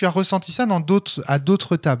 Est-ce que tu as ressenti ça à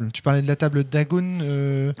d'autres tables? Tu parlais de la table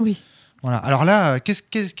Dagon. Oui. Voilà. Alors là,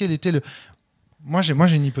 quel était le... Moi, j'ai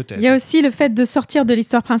une hypothèse. Il y a aussi le fait de sortir de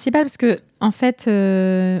l'histoire principale parce que en fait,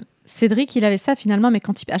 Cédric, il avait ça finalement, mais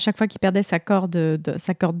à chaque fois qu'il perdait sa corde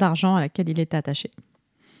d'argent à laquelle il était attaché.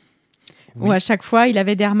 Oui. Ou à chaque fois, il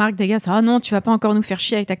avait des remarques des gars, ah non, tu vas pas encore nous faire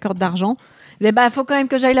chier avec ta corde d'argent. Il disait, faut quand même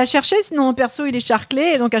que j'aille la chercher, sinon mon perso il est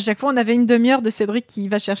charclé. Et donc à chaque fois, on avait une demi-heure de Cédric qui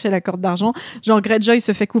va chercher la corde d'argent. Genre Greyjoy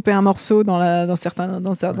se fait couper un morceau dans certains.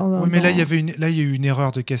 Oui, mais là, il y a eu une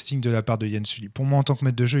erreur de casting de la part de Yann Sully. Pour moi, en tant que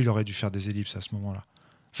maître de jeu, il aurait dû faire des ellipses à ce moment-là.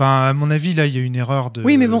 Enfin, à mon avis, là, il y a une erreur de...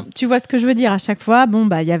 Oui, mais bon, tu vois ce que je veux dire. À chaque fois,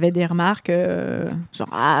 il y avait des remarques genre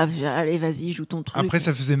 « Ah, allez, vas-y, joue ton truc. » Après,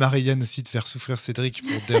 ça faisait marrer Yann aussi de faire souffrir Cédric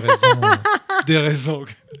pour des raisons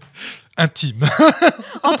intimes.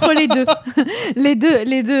 Entre les deux.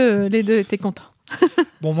 les deux étaient contents.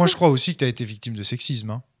 Bon, moi, je crois aussi que tu as été victime de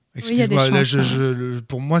sexisme. Hein. Oui, il y a des Excuse-moi, là, chances,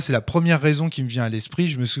 pour moi, c'est la première raison qui me vient à l'esprit.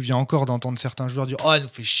 Je me souviens encore d'entendre certains joueurs dire « Oh, elle nous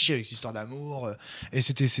fait chier avec cette histoire d'amour. » Et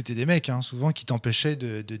c'était des mecs, hein, souvent, qui t'empêchaient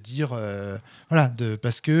de dire...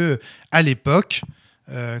 parce que à l'époque,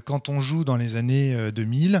 quand on joue dans les années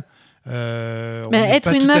 2000...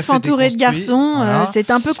 être une meuf entourée de garçons, voilà. C'est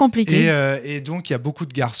un peu compliqué. Et donc, il y a beaucoup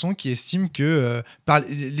de garçons qui estiment que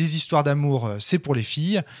les histoires d'amour, c'est pour les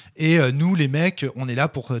filles. Et nous, les mecs, on est là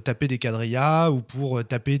pour taper des quadrillas ou pour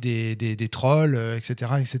taper des trolls,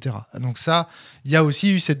 etc., etc. Donc ça, il y a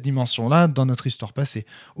aussi eu cette dimension-là dans notre histoire passée.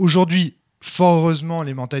 Aujourd'hui, fort heureusement,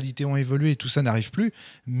 les mentalités ont évolué et tout ça n'arrive plus.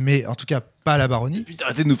 Mais en tout cas, pas à la baronnie. Putain,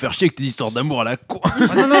 arrêtez de nous faire chier avec tes histoires d'amour à la con.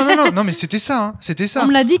 Non, mais c'était ça. Hein, c'était ça. On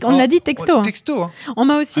me l'a dit texto. Hein. Texto. Hein. On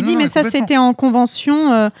m'a aussi dit, mais ça, c'était en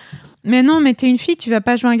convention. Mais non, mais t'es une fille, tu vas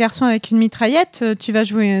pas jouer un garçon avec une mitraillette, tu vas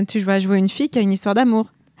jouer une fille qui a une histoire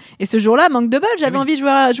d'amour. Et ce jour-là, manque de bol, j'avais envie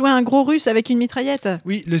de jouer un gros russe avec une mitraillette.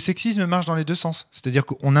 Oui, le sexisme marche dans les deux sens. C'est-à-dire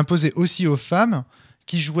qu'on imposait aussi aux femmes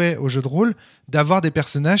qui jouaient au jeu de rôle d'avoir des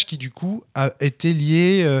personnages qui, du coup, étaient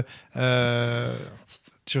liés...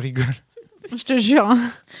 Tu rigoles. Je te jure.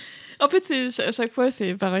 Hein. En fait, à chaque fois,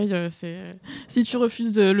 c'est pareil. Si tu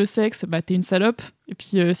refuses le sexe, t'es une salope. Et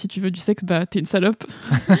puis, si tu veux du sexe, t'es une salope.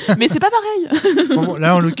 Mais c'est pas pareil. Bon,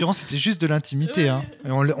 là, en l'occurrence, c'était juste de l'intimité. Hein.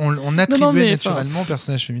 On attribuait naturellement au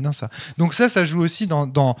personnage féminin ça. Donc ça joue aussi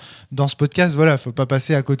dans ce podcast. Voilà, faut pas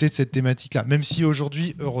passer à côté de cette thématique-là. Même si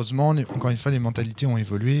aujourd'hui, heureusement, encore une fois, les mentalités ont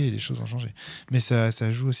évolué et les choses ont changé. Mais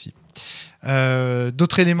ça joue aussi.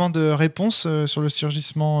 D'autres éléments de réponse sur le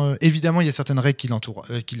surgissement, évidemment il y a certaines règles qui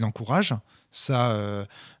l'encouragent, ça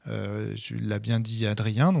tu l'as bien dit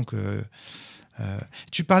Adrien, donc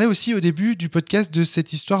tu parlais aussi au début du podcast de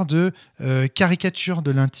cette histoire de caricature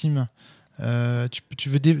de l'intime. Tu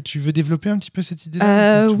veux développer un petit peu cette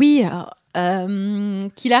idée-là? Oui,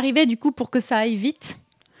 qu'il arrivait du coup pour que ça aille vite,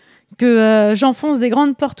 que j'enfonce des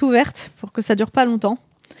grandes portes ouvertes pour que ça dure pas longtemps.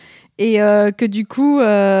 Et que du coup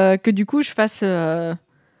je fasse de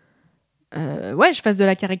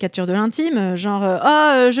la caricature de l'intime, genre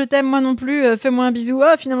je t'aime moi non plus, fais-moi un bisou,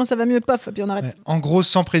 finalement ça va mieux, paf, et puis on arrête. Ouais, en gros,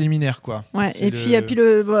 sans préliminaire quoi. Ouais, et puis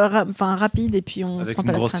rapide, et puis on avec se prend une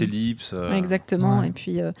pas grosse la crème. ellipse. Ouais, exactement. Ouais.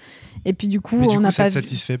 Et puis du coup mais on n'a ça pas te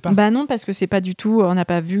satisfait pas. Bah non, parce que c'est pas du tout, on n'a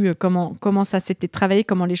pas vu comment ça s'était travaillé,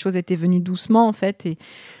 comment les choses étaient venues doucement en fait,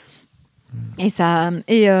 et ça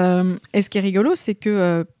et ce qui est rigolo, c'est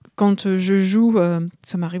que quand je joue,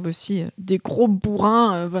 ça m'arrive aussi, des gros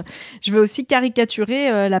bourrins, je vais aussi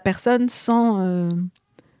caricaturer la personne sans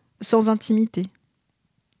intimité.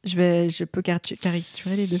 Je peux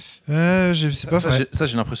caricaturer les deux. Je sais pas. Ça,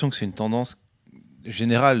 j'ai l'impression que c'est une tendance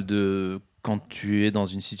générale de quand tu es dans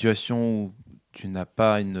une situation où tu n'as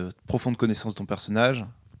pas une profonde connaissance de ton personnage.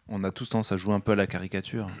 On a tous tendance à jouer un peu à la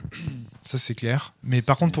caricature. Ça, c'est clair. Mais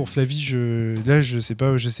par contre, pour Flavie, je sais pas.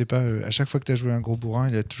 À chaque fois que tu as joué un gros bourrin,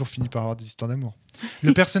 il a toujours fini par avoir des histoires d'amour.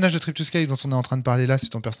 Le personnage de Trip to Sky dont on est en train de parler là, c'est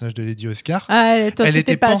ton personnage de Lady Oscar.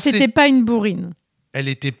 C'était pas une bourrine. Elle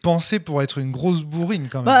était pensée pour être une grosse bourrine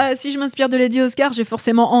quand même. Si je m'inspire de Lady Oscar, j'ai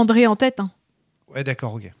forcément André en tête. Hein. Ouais,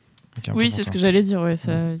 d'accord, ok. Oui, c'est ce que j'allais dire. Ouais,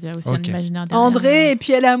 il y a aussi un imaginaire derrière. André, et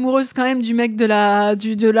puis elle est amoureuse quand même du mec de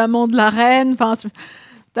l'amant de la reine. Enfin,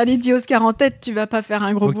 t'as Lady Oscar en tête, tu vas pas faire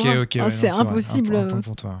un gros bourrin. C'est impossible. Un point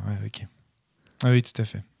pour toi. Ouais, ok. Ah oui, tout à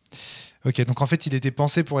fait. Ok, donc en fait, il était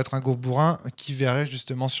pensé pour être un gros bourrin qui verrait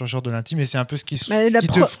justement surgir de l'intime, et c'est un peu ce qui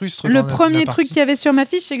te frustre. Le premier truc qu'il y avait sur ma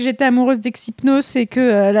fiche, c'est que j'étais amoureuse d'Exhypnose et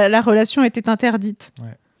que la relation était interdite.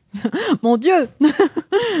 Ouais. Mon Dieu.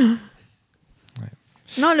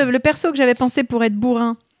 Non, le perso que j'avais pensé pour être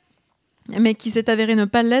bourrin, mais qui s'est avéré ne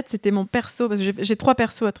pas l'être, c'était mon perso, parce que j'ai 3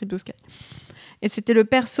 persos à Trip to Sky. Et c'était le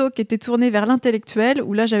perso qui était tourné vers l'intellectuel,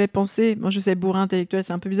 où là j'avais pensé, je sais, bourrin intellectuel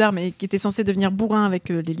c'est un peu bizarre, mais qui était censé devenir bourrin avec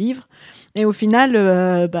les livres. Et au final,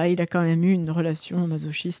 il a quand même eu une relation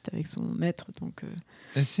masochiste avec son maître. Donc,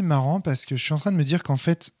 c'est marrant parce que je suis en train de me dire qu'en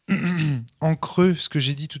fait, en creux, ce que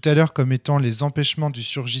j'ai dit tout à l'heure comme étant les empêchements du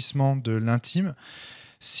surgissement de l'intime,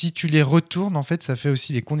 si tu les retournes, en fait, ça fait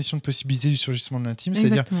aussi les conditions de possibilité du surgissement de l'intime.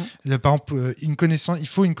 Exactement. C'est-à-dire, par exemple, il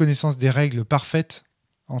faut une connaissance des règles parfaites.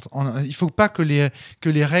 Il ne faut pas que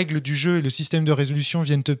les règles du jeu et le système de résolution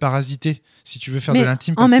viennent te parasiter si tu veux faire de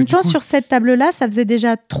l'intime. En même temps, sur cette table-là, ça faisait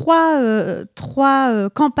déjà 3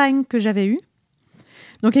 campagnes que j'avais eues.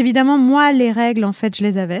 Donc évidemment, moi, les règles, en fait, je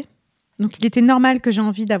les avais. Donc il était normal que j'ai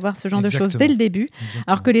envie d'avoir ce genre de choses dès le début,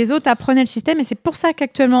 alors que les autres apprenaient le système. Et c'est pour ça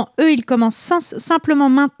qu'actuellement, eux, ils commencent simplement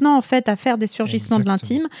maintenant en fait, à faire des surgissements de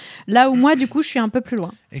l'intime, là où moi, du coup, je suis un peu plus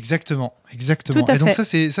loin. Exactement. Tout à Et donc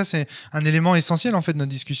fait. ça c'est un élément essentiel en fait de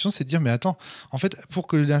notre discussion, c'est de dire mais attends, en fait pour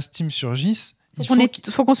que l'intime surgisse, il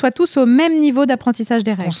faut qu'on soit tous au même niveau d'apprentissage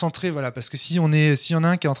des règles. Concentré, voilà, parce que s'il y en a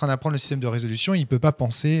un qui est en train d'apprendre le système de résolution, il peut pas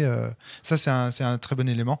penser. Ça, c'est un très bon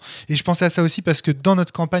élément. Et je pensais à ça aussi parce que dans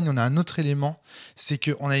notre campagne, on a un autre élément, c'est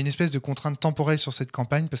qu'on a une espèce de contrainte temporelle sur cette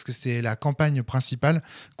campagne parce que c'est la campagne principale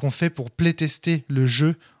qu'on fait pour playtester le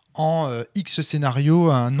jeu en X scénarios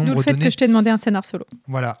à un nombre D'où le fait donné. que je t'ai demandé un scénar solo.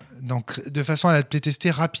 Voilà, donc de façon à la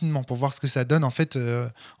playtester rapidement pour voir ce que ça donne en fait.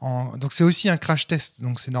 Donc c'est aussi un crash test,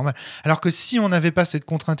 donc c'est normal. Alors que si on n'avait pas cette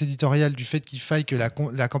contrainte éditoriale du fait qu'il faille que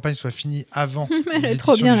la campagne soit finie avant Elle est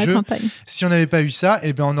trop bien, du la jeu, campagne. si on n'avait pas eu ça,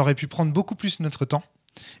 eh ben on aurait pu prendre beaucoup plus notre temps.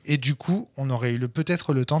 Et du coup, on aurait eu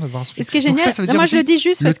peut-être le temps de voir ce Et ce qui est donc génial, ça veut dire moi aussi je le dis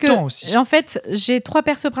juste parce que aussi. en fait, j'ai 3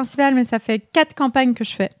 persos principales, mais ça fait 4 campagnes que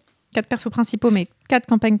je fais. 4 persos principaux, mais 4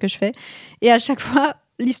 campagnes que je fais. Et à chaque fois,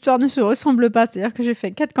 l'histoire ne se ressemble pas. C'est-à-dire que j'ai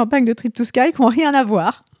fait 4 campagnes de Trip to Sky qui n'ont rien à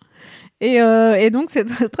voir. Et donc, c'est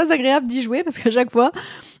très agréable d'y jouer parce qu'à chaque fois,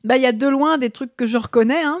 il y a de loin des trucs que je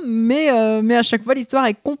reconnais, hein, mais à chaque fois, l'histoire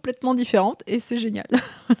est complètement différente et c'est génial.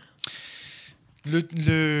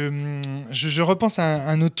 Je repense à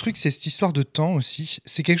un autre truc, c'est cette histoire de temps aussi.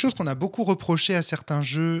 C'est quelque chose qu'on a beaucoup reproché à certains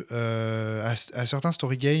jeux, à certains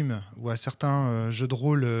story games ou à certains jeux de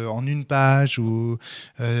rôle en une page ou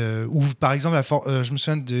par exemple, je me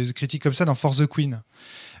souviens de critiques comme ça dans For the Queen.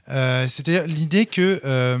 C'est-à-dire l'idée que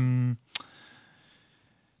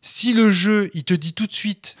si le jeu il te dit tout de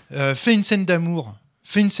suite fais une scène d'amour,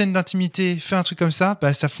 fais une scène d'intimité, fais un truc comme ça,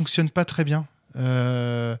 ça fonctionne pas très bien.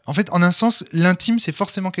 En fait, en un sens, l'intime, c'est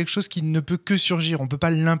forcément quelque chose qui ne peut que surgir. On ne peut pas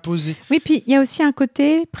l'imposer. Oui, puis il y a aussi un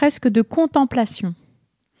côté presque de contemplation.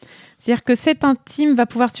 C'est-à-dire que cet intime va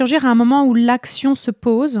pouvoir surgir à un moment où l'action se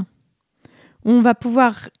pose, où on va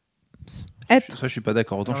pouvoir être... Ça, je suis pas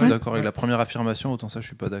d'accord. Autant je suis d'accord avec la première affirmation, autant ça, je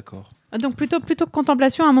suis pas d'accord. Donc plutôt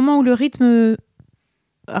contemplation à un moment où le rythme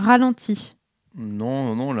ralentit.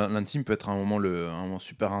 Non, l'intime peut être un moment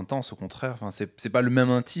super intense, au contraire. Enfin, c'est pas le même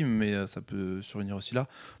intime, mais ça peut survenir aussi là.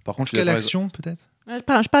 Par contre, quelle action, peut-être ?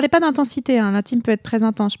 Je parlais pas d'intensité, hein. L'intime peut être très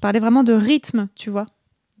intense. Je parlais vraiment de rythme, tu vois.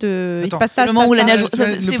 Il se passe ça, le moment où la neige...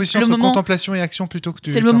 C'est l'opposition entre contemplation et action plutôt que...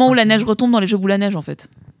 C'est le moment où la neige retombe dans les jeux boule à neige, en fait.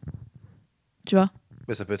 Tu vois ?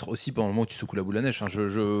 Ça peut être aussi pendant le moment où tu secoues la boule à neige.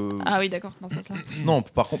 Ah oui, d'accord, dans ce sens-là. Non,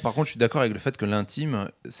 par contre, je suis d'accord avec le fait que l'intime,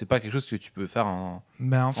 c'est pas quelque chose que tu peux faire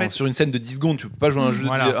sur une scène de 10 secondes. Tu peux pas jouer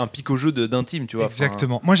un pic-au-jeu d'intime, tu vois.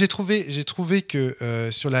 Exactement. Moi, j'ai trouvé que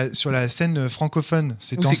sur la scène francophone,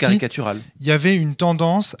 c'est caricatural. Il y avait une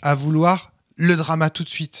tendance à vouloir le drama tout de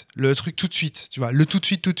suite, le truc tout de suite, tu vois, le tout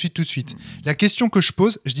de suite. La question que je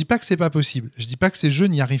pose, je dis pas que c'est pas possible, je dis pas que ces jeux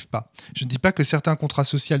n'y arrivent pas, je ne dis pas que certains contrats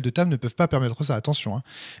sociaux de table ne peuvent pas permettre ça, attention, hein.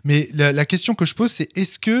 Mais la question que je pose, c'est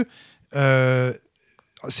est-ce que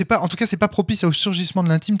c'est pas propice au surgissement de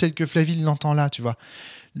l'intime tel que Flavie l'entend là, tu vois,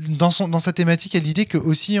 dans sa thématique, il y a l'idée que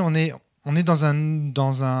aussi on est dans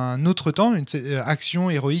un autre temps, une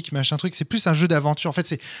action héroïque, machin truc. C'est plus un jeu d'aventure. En fait,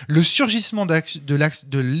 c'est le surgissement de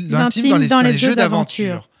l'intime dans les jeux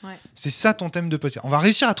d'aventure. Ouais. C'est ça ton thème de podcast. On va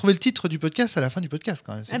réussir à trouver le titre du podcast à la fin du podcast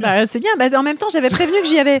quand même. C'est bien. C'est bien. En même temps, j'avais prévenu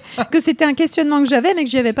que c'était un questionnement que j'avais, mais que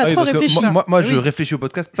j'y avais pas trop réfléchi. Moi, je réfléchis au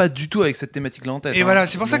podcast pas du tout avec cette thématique-là en tête. Et voilà,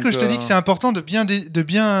 c'est pour ça que je te dis que c'est important de bien.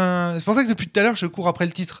 C'est pour ça que depuis tout à l'heure, je cours après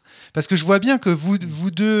le titre, parce que je vois bien que vous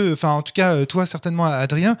deux, enfin en tout cas toi certainement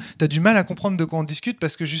Adrien, t'as du mal à comprendre de quoi on discute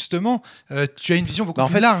parce que justement, tu as une vision beaucoup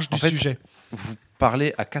plus large du sujet. Vous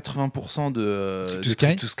parlez à 80% de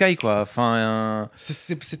To Sky, quoi. Enfin,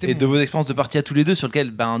 et de vos expériences de partie à tous les deux sur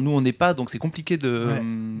lesquelles nous on n'est pas, donc c'est compliqué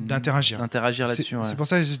d'interagir là-dessus. C'est pour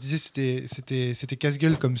ça que je disais c'était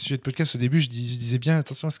casse-gueule comme sujet de podcast au début. Je disais bien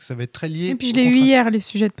attention parce que ça va être très lié. Et puis je l'ai eu hier les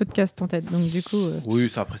sujets de podcast en tête, donc du coup. Oui,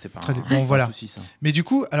 ça après c'est pas bon voilà. Souci, ça. Mais du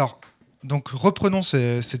coup alors. Donc reprenons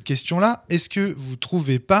cette question-là. Est-ce que vous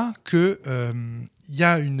trouvez pas que y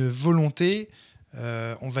a une volonté,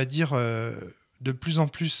 on va dire, de plus en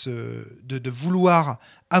plus de vouloir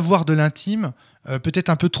avoir de l'intime, peut-être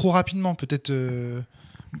un peu trop rapidement, peut-être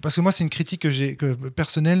parce que moi c'est une critique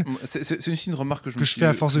personnelle. C'est aussi une remarque que je fais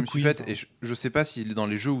à force de Queen. Et je sais pas si dans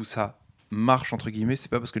les jeux où ça marche entre guillemets,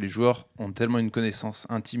 c'est pas parce que les joueurs ont tellement une connaissance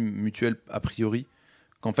intime mutuelle a priori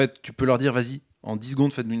qu'en fait tu peux leur dire vas-y. En 10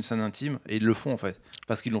 secondes, faites-nous une scène intime. Et ils le font, en fait.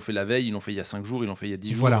 Parce qu'ils l'ont fait la veille, ils l'ont fait il y a 5 jours, ils l'ont fait il y a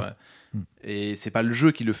 10 jours. Voilà. Et c'est pas le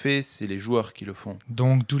jeu qui le fait, c'est les joueurs qui le font.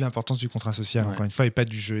 Donc, d'où l'importance du contrat social, encore une fois, et pas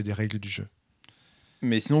du jeu et des règles du jeu.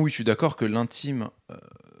 Mais sinon, oui, je suis d'accord que l'intime...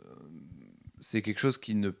 c'est quelque chose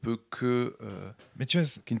qui ne peut que, Mais tu vois,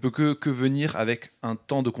 que venir avec un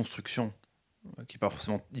temps de construction. Qui est pas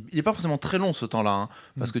forcément, il n'est pas forcément très long ce temps-là, hein,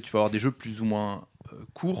 parce que tu peux avoir des jeux plus ou moins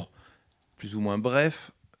courts, plus ou moins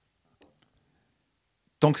brefs.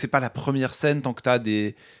 Tant que c'est pas la première scène, tant que tu as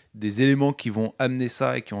des éléments qui vont amener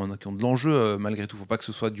ça et qui ont de l'enjeu malgré tout. Faut pas que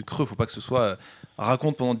ce soit du creux, faut pas que ce soit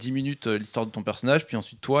raconte pendant 10 minutes l'histoire de ton personnage, puis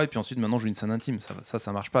ensuite toi, et puis ensuite maintenant joue une scène intime.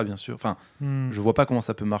 Ça marche pas, bien sûr. Enfin, je vois pas comment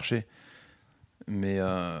ça peut marcher. Mais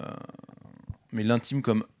l'intime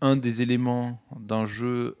comme un des éléments d'un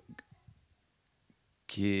jeu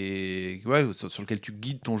qui est sur lequel tu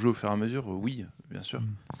guides ton jeu au fur et à mesure, oui, bien sûr,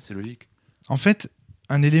 c'est logique. En fait,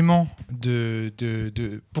 un élément de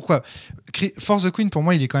pourquoi For the Queen, pour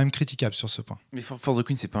moi, il est quand même critiquable sur ce point. Mais For the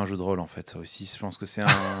Queen, c'est pas un jeu de rôle en fait, ça aussi. Je pense que c'est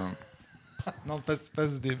un. Non, pas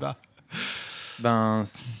ce débat. Ben,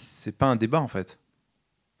 c'est pas un débat en fait.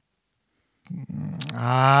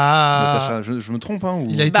 Ah. Natacha, je me trompe hein,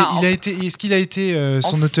 ou... Est-ce qu'il a été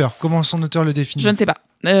son auteur? Comment son auteur le définit? Je ne sais pas.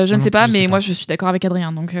 Je ne sais pas, mais moi je suis d'accord avec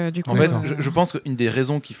Adrien. Donc, du coup, en fait, je pense qu'une des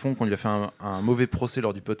raisons qui font qu'on lui a fait un mauvais procès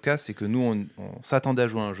lors du podcast, c'est que nous, on s'attendait à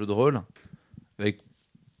jouer à un jeu de rôle avec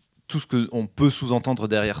tout ce qu'on peut sous-entendre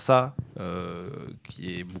derrière ça,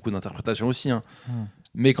 qui est beaucoup d'interprétation aussi, hein,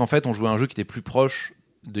 mais qu'en fait, on jouait à un jeu qui était plus proche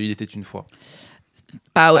de Il était une fois.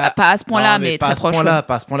 Pas à ce point-là, mais très proche. Pas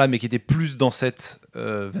à ce point-là, mais qui était plus dans cette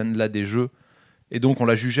veine-là des jeux. Et donc, on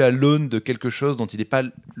l'a jugé à l'aune de quelque chose dont il n'est pas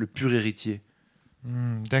le pur héritier.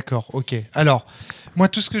 D'accord, ok. Alors, moi,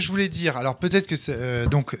 tout ce que je voulais dire, alors peut-être que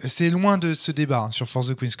c'est loin de ce débat sur For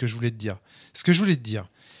the Queen, ce que je voulais te dire. Ce que je voulais te dire,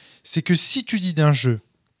 c'est que si tu dis d'un jeu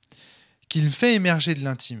qu'il fait émerger de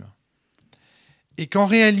l'intime, et qu'en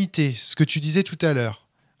réalité, ce que tu disais tout à l'heure,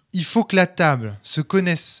 il faut que la table se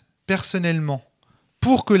connaisse personnellement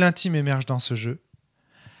pour que l'intime émerge dans ce jeu,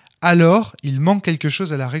 alors il manque quelque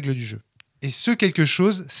chose à la règle du jeu. Et ce quelque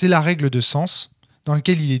chose, c'est la règle de sens, dans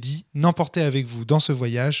lequel il est dit « N'emportez avec vous dans ce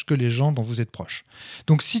voyage que les gens dont vous êtes proches ».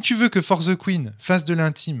 Donc si tu veux que For the Queen fasse de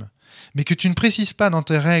l'intime, mais que tu ne précises pas dans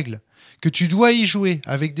tes règles que tu dois y jouer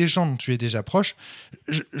avec des gens dont tu es déjà proche,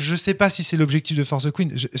 je ne sais pas si c'est l'objectif de For the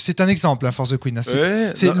Queen. C'est un exemple, hein, For the Queen. Hein.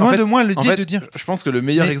 C'est loin de moi l'idée de dire... Je pense que le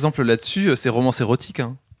meilleur exemple là-dessus, c'est romance érotique.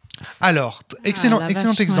 Hein. Alors, excellent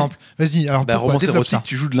exemple. Ouais. Vas-y, alors pourquoi romance développe érotique, ça.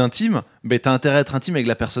 Tu joues de l'intime, mais t'as intérêt à être intime avec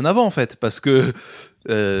la personne avant, en fait, parce que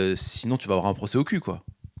sinon tu vas avoir un procès au cul, quoi.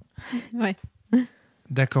 Ouais.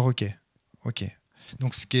 D'accord, ok.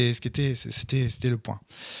 Donc c'était le point.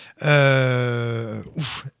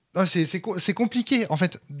 Non, c'est compliqué. En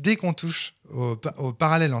fait, dès qu'on touche au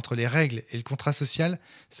parallèle entre les règles et le contrat social,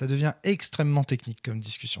 ça devient extrêmement technique comme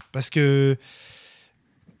discussion. Parce que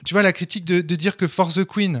tu vois, la critique de dire que For the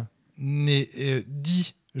Queen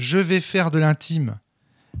dit « je vais faire de l'intime »,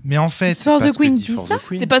 mais en fait... For the Queen dit ça ?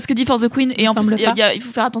 C'est pas ce que dit For the Queen. Et en plus, semble pas. il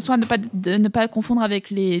faut faire attention à ne pas confondre avec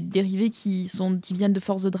les dérivés qui viennent de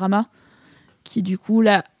For the Drama, qui du coup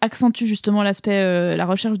là, accentuent justement l'aspect, la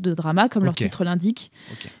recherche de drama, comme leur titre l'indique.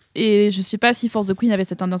 Okay. Et je sais pas si For the Queen avait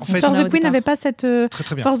cette intention. En fait, For the Queen n'avait pas cette...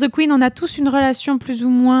 Très bien. For the Queen, on a tous une relation plus ou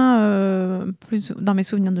moins... dans mes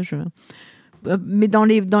souvenirs de jeu. Mais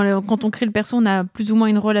quand on crée le perso, on a plus ou moins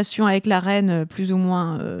une relation avec la reine, plus ou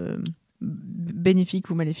moins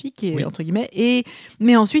bénéfique ou maléfique, oui. entre guillemets.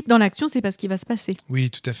 Mais ensuite, dans l'action, c'est pas ce qui va se passer.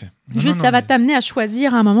 Oui, tout à fait. Ça va t'amener à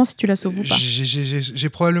choisir à un moment si tu la sauves ou pas. J'ai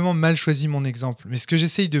probablement mal choisi mon exemple. Mais ce que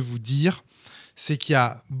j'essaye de vous dire, c'est qu'il y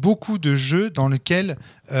a beaucoup de jeux dans lesquels,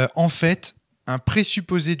 en fait, un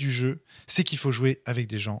présupposé du jeu, c'est qu'il faut jouer avec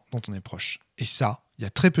des gens dont on est proche. Et ça, il y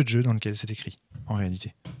a très peu de jeux dans lesquels c'est écrit, en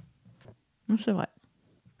réalité. C'est vrai.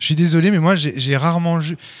 Je suis désolé, mais moi, j'ai rarement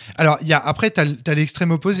joué. Alors, après, tu as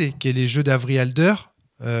l'extrême opposé, qui est les jeux d'Avery Alder.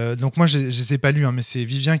 Donc moi, je ne les ai pas lus, hein, mais c'est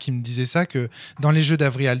Vivien qui me disait ça, que dans les jeux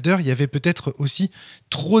d'Avery Alder, il y avait peut-être aussi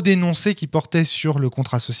trop d'énoncés qui portaient sur le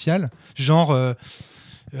contrat social, genre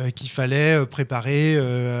qu'il fallait préparer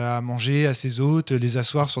à manger à ses hôtes, les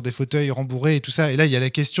asseoir sur des fauteuils rembourrés et tout ça. Et là, il y a la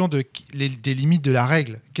question des limites de la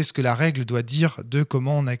règle. Qu'est-ce que la règle doit dire de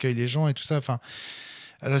comment on accueille les gens et tout ça. Enfin,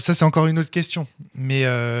 ça, c'est encore une autre question. Mais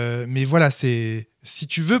voilà, si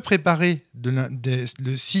tu veux préparer,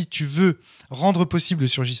 si tu veux rendre possible le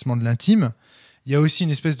surgissement de l'intime, il y a aussi une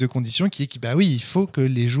espèce de condition qui est il faut que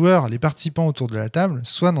les joueurs, les participants autour de la table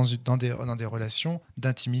soient dans des relations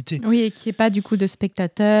d'intimité. Oui, et qu'il n'y ait pas du coup de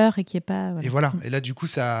spectateurs et qu'il n'y ait pas... Voilà. Et voilà. Et là, du coup,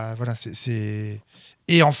 ça... Voilà, c'est...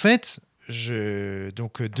 Et en fait,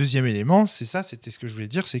 donc, deuxième élément, c'est ça, c'était ce que je voulais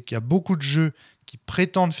dire, c'est qu'il y a beaucoup de jeux qui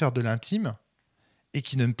prétendent faire de l'intime et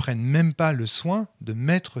qui ne prennent même pas le soin de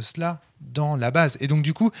mettre cela dans la base. Et donc,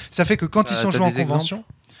 du coup, ça fait que quand ils sont joués en convention...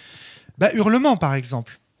 Hurlement, par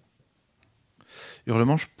exemple.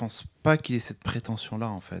 Hurlement, je pense pas qu'il ait cette prétention-là,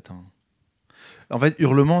 en fait. En fait,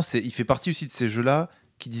 Hurlement, il fait partie aussi de ces jeux-là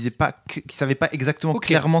qui savaient pas exactement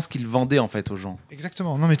clairement ce qu'ils vendaient, en fait, aux gens.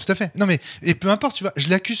 Exactement. Non, mais tout à fait. Non, mais et peu importe, tu vois,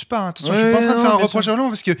 je l'accuse pas. Attention, je suis pas en train de faire un reproche à Hurlement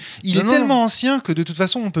parce que il est tellement ancien que de toute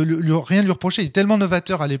façon, on peut rien lui reprocher. Il est tellement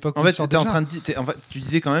novateur à l'époque. En fait, tu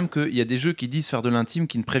disais quand même qu'il y a des jeux qui disent faire de l'intime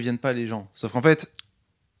qui ne préviennent pas les gens. Sauf qu'en fait,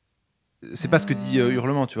 c'est pas ce que dit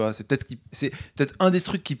Hurlement, tu vois. C'est peut-être un des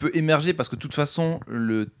trucs qui peut émerger parce que de toute façon,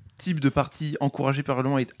 le type de partie encouragé par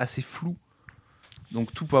Hurlement est assez flou.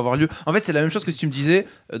 Donc tout peut avoir lieu. En fait, c'est la même chose que si tu me disais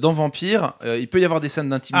dans Vampire, il peut y avoir des scènes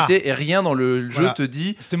d'intimité et rien dans le jeu te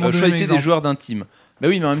dit choisissez des joueurs d'intime. Bah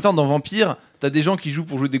oui, mais en même temps, dans Vampire, t'as des gens qui jouent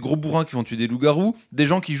pour jouer des gros bourrins qui vont tuer des loups-garous, des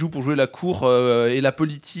gens qui jouent pour jouer la cour et la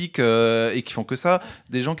politique et qui font que ça,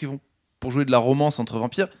 des gens qui vont pour jouer de la romance entre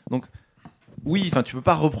vampires. Donc oui, enfin, tu peux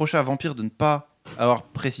pas reprocher à Vampire de ne pas avoir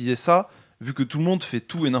précisé ça, vu que tout le monde fait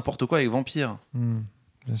tout et n'importe quoi avec Vampire.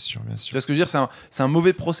 Bien sûr. Tu vois ce que je veux dire, c'est un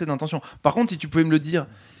mauvais procès d'intention. Par contre, si tu pouvais me dire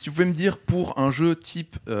pour un jeu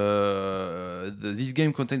type This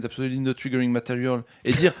game contains absolutely no triggering material,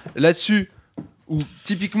 et dire là-dessus, où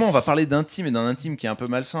typiquement on va parler d'intime et d'un intime qui est un peu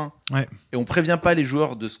malsain, et on prévient pas les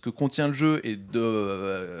joueurs de ce que contient le jeu et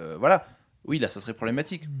de voilà, oui, là ça serait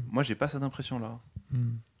problématique. Moi j'ai pas cette impression là.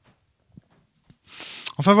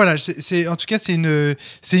 Enfin voilà, en tout cas c'est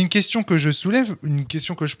une question que je soulève, une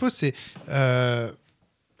question que je pose, c'est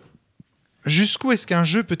jusqu'où est-ce qu'un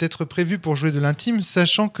jeu peut être prévu pour jouer de l'intime,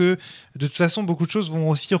 sachant que de toute façon beaucoup de choses vont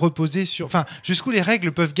aussi reposer sur... Enfin, jusqu'où les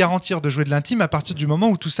règles peuvent garantir de jouer de l'intime à partir du moment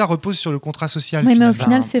où tout ça repose sur le contrat social. Mais au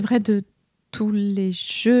final, c'est vrai de tous les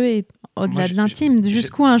jeux et au-delà de l'intime.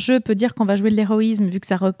 Jusqu'où un jeu peut dire qu'on va jouer de l'héroïsme vu que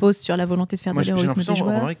ça repose sur la volonté de faire de l'héroïsme des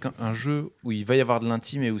joueurs. J'ai qu'un jeu où il va y avoir de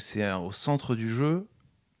l'intime et où c'est au centre du jeu,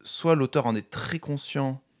 soit l'auteur en est très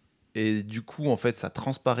conscient et du coup en fait ça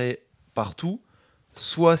transparaît partout,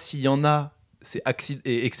 soit s'il y en a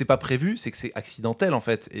et que c'est pas prévu, c'est que c'est accidentel en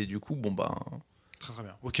fait, et du coup très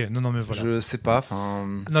bien. Ok, non mais voilà. Je sais pas,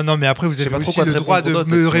 non mais après vous avez aussi le droit de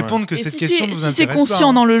me répondre que cette question ne vous intéresse pas. Si c'est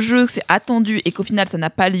conscient dans le jeu, que c'est attendu et qu'au final ça n'a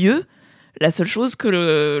pas lieu, la seule chose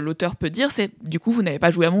que l'auteur peut dire c'est du coup vous n'avez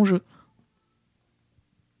pas joué à mon jeu.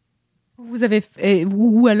 Vous avez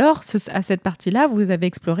ou alors à cette partie-là vous avez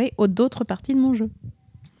exploré d'autres parties de mon jeu.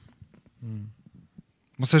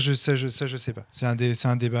 Bon, ça je sais pas. C'est un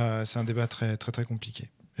débat très très très compliqué.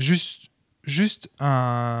 Juste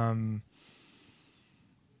un.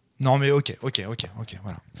 Non mais ok,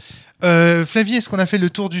 voilà. Flavie, est-ce qu'on a fait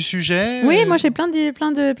le tour du sujet ? Oui, moi j'ai plein d'idées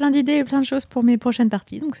et plein de choses pour mes prochaines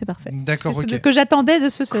parties, donc c'est parfait. D'accord, c'est ce que j'attendais de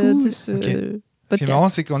ce okay. Podcast. C'est marrant,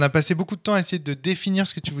 c'est qu'on a passé beaucoup de temps à essayer de définir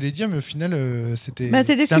ce que tu voulais dire, mais au final, c'était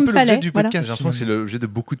ce un peu l'objet du podcast. J'ai l'impression que c'est l'objet de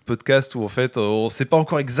beaucoup de podcasts où en fait, on ne sait pas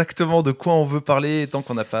encore exactement de quoi on veut parler tant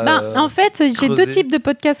qu'on n'a pas. En fait, j'ai deux types de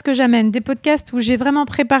podcasts que j'amène. Des podcasts où j'ai vraiment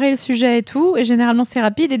préparé le sujet et tout, et généralement c'est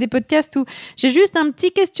rapide, et des podcasts où j'ai juste un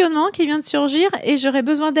petit questionnement qui vient de surgir et j'aurais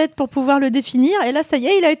besoin d'aide pour pouvoir le définir. Et là, ça y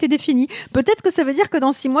est, il a été défini. Peut-être que ça veut dire que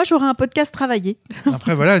dans 6 mois, j'aurai un podcast travaillé.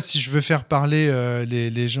 Après, voilà, si je veux faire parler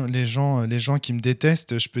les gens qui me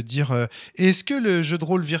détestent, je peux dire est-ce que le jeu de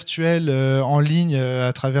rôle virtuel en ligne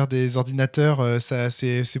à travers des ordinateurs,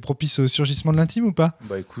 c'est propice au surgissement de l'intime ou pas ?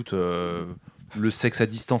 Bah écoute, le sexe à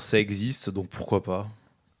distance, ça existe, donc pourquoi pas ?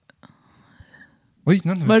 Oui,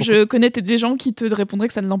 non, moi, je connais des gens qui te répondraient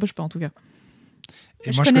que ça ne l'empêche pas, en tout cas.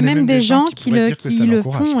 Et je connais même des gens qui le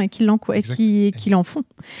font et qui l'en font.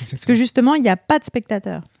 Parce que justement, il n'y a pas de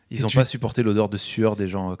spectateurs. Ils n'ont pas supporté l'odeur de sueur des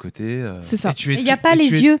gens à côté. C'est ça. Il n'y a pas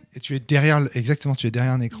les yeux. Et tu es derrière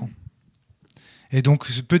un écran. Et donc,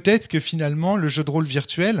 peut-être que finalement, le jeu de rôle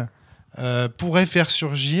virtuel pourrait faire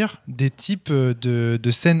surgir des types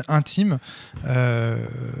de scènes intimes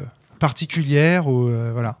particulières.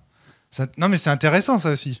 Voilà. Non, mais c'est intéressant,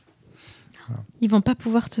 ça aussi. Voilà. Ils ne vont pas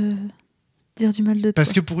pouvoir te dire du mal de toi.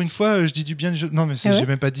 Parce que pour une fois, je dis du bien du jeu. Non, mais j'ai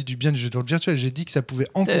même pas dit du bien du jeu de rôle virtuel. J'ai dit que ça pouvait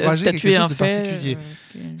encourager quelque chose de particulier.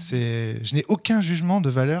 Je n'ai aucun jugement de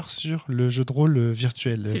valeur sur le jeu de rôle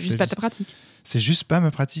virtuel. C'est juste pas ta pratique. C'est juste pas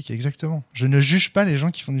ma pratique, exactement. Je ne juge pas les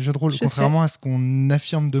gens qui font du jeu de rôle, contrairement à ce qu'on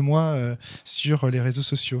affirme de moi sur les réseaux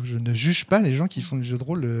sociaux. Je ne juge pas les gens qui font du jeu de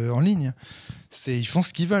rôle en ligne. Ils font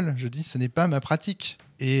ce qu'ils veulent. Je dis, ce n'est pas ma pratique.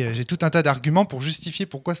 Et j'ai tout un tas d'arguments pour justifier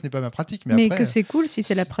pourquoi ce n'est pas ma pratique. Mais après, que c'est cool si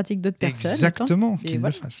c'est la pratique d'autres personnes. Exactement, qu'ils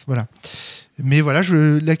le fassent. Voilà. Mais voilà,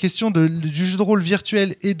 la question du jeu de rôle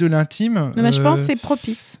virtuel et de l'intime... je pense que c'est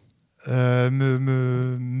propice.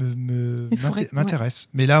 M'intéresse.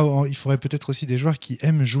 Mais là, il faudrait peut-être aussi des joueurs qui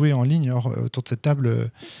aiment jouer en ligne autour de cette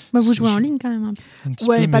table. Vous jouez en ligne quand même un peu.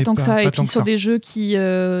 Ouais, pas tant que ça. Et puis sur des jeux qui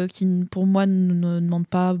pour moi, ne demandent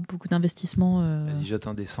pas beaucoup d'investissement. Vas-y, jette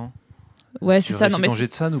un dessin. Ouais, c'est ça. Non, mais ton jet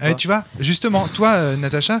de San ou pas Tu vois, justement, toi,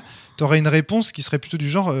 Natacha, t'aurais une réponse qui serait plutôt du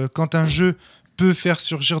genre quand un jeu peut faire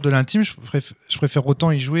surgir de l'intime, je préfère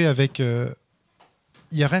autant y jouer avec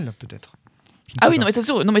IRL, peut-être. Ah oui, non mais de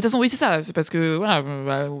toute façon, oui, c'est ça. C'est parce que voilà.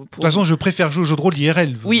 De toute façon, je préfère jouer au jeu de rôle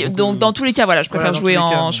IRL. Oui, donc dans tous les cas, voilà, je préfère jouer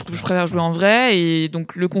je préfère jouer en vrai. Et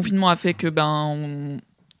donc le confinement a fait que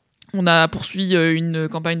on a poursuivi une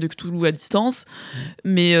campagne de Cthulhu à distance,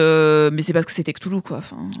 mais c'est parce que c'était Cthulhu, quoi.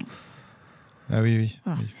 Enfin... Ah oui.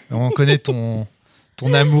 Voilà. Oui. On connaît ton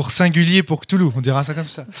amour singulier pour Cthulhu, on dira ça comme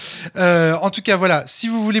ça. En tout cas, voilà, si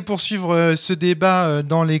vous voulez poursuivre ce débat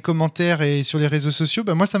dans les commentaires et sur les réseaux sociaux,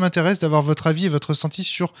 moi ça m'intéresse d'avoir votre avis et votre ressenti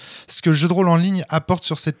sur ce que le jeu de rôle en ligne apporte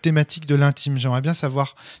sur cette thématique de l'intime. J'aimerais bien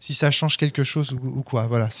savoir si ça change quelque chose ou quoi.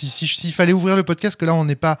 Voilà. S'il fallait ouvrir le podcast, que là on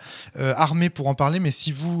n'est pas armé pour en parler, mais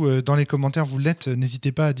si vous, dans les commentaires, vous l'êtes,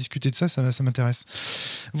 n'hésitez pas à discuter de ça m'intéresse.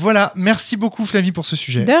 Voilà, merci beaucoup Flavie pour ce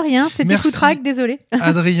sujet. De rien, c'était foutraque, désolé.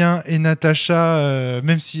 Adrien et Natacha,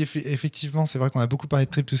 même si effectivement c'est vrai qu'on a beaucoup parlé de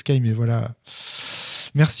Trip to Sky, mais voilà,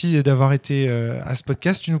 merci d'avoir été à ce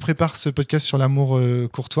podcast. Tu nous prépares ce podcast sur l'amour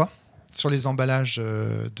courtois, sur les emballages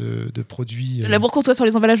de produits. L'amour courtois sur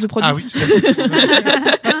les emballages de produits. Ah oui.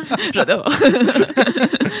 J'adore.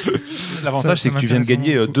 L'avantage, c'est que tu viens de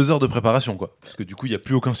gagner 2 heures de préparation, quoi. Parce que du coup, il n'y a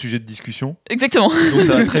plus aucun sujet de discussion. Exactement. Donc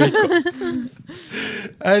ça va très vite, quoi.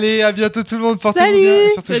 Allez, à bientôt tout le monde. Portez-vous bien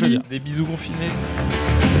et surtout Salut. Des bisous confinés.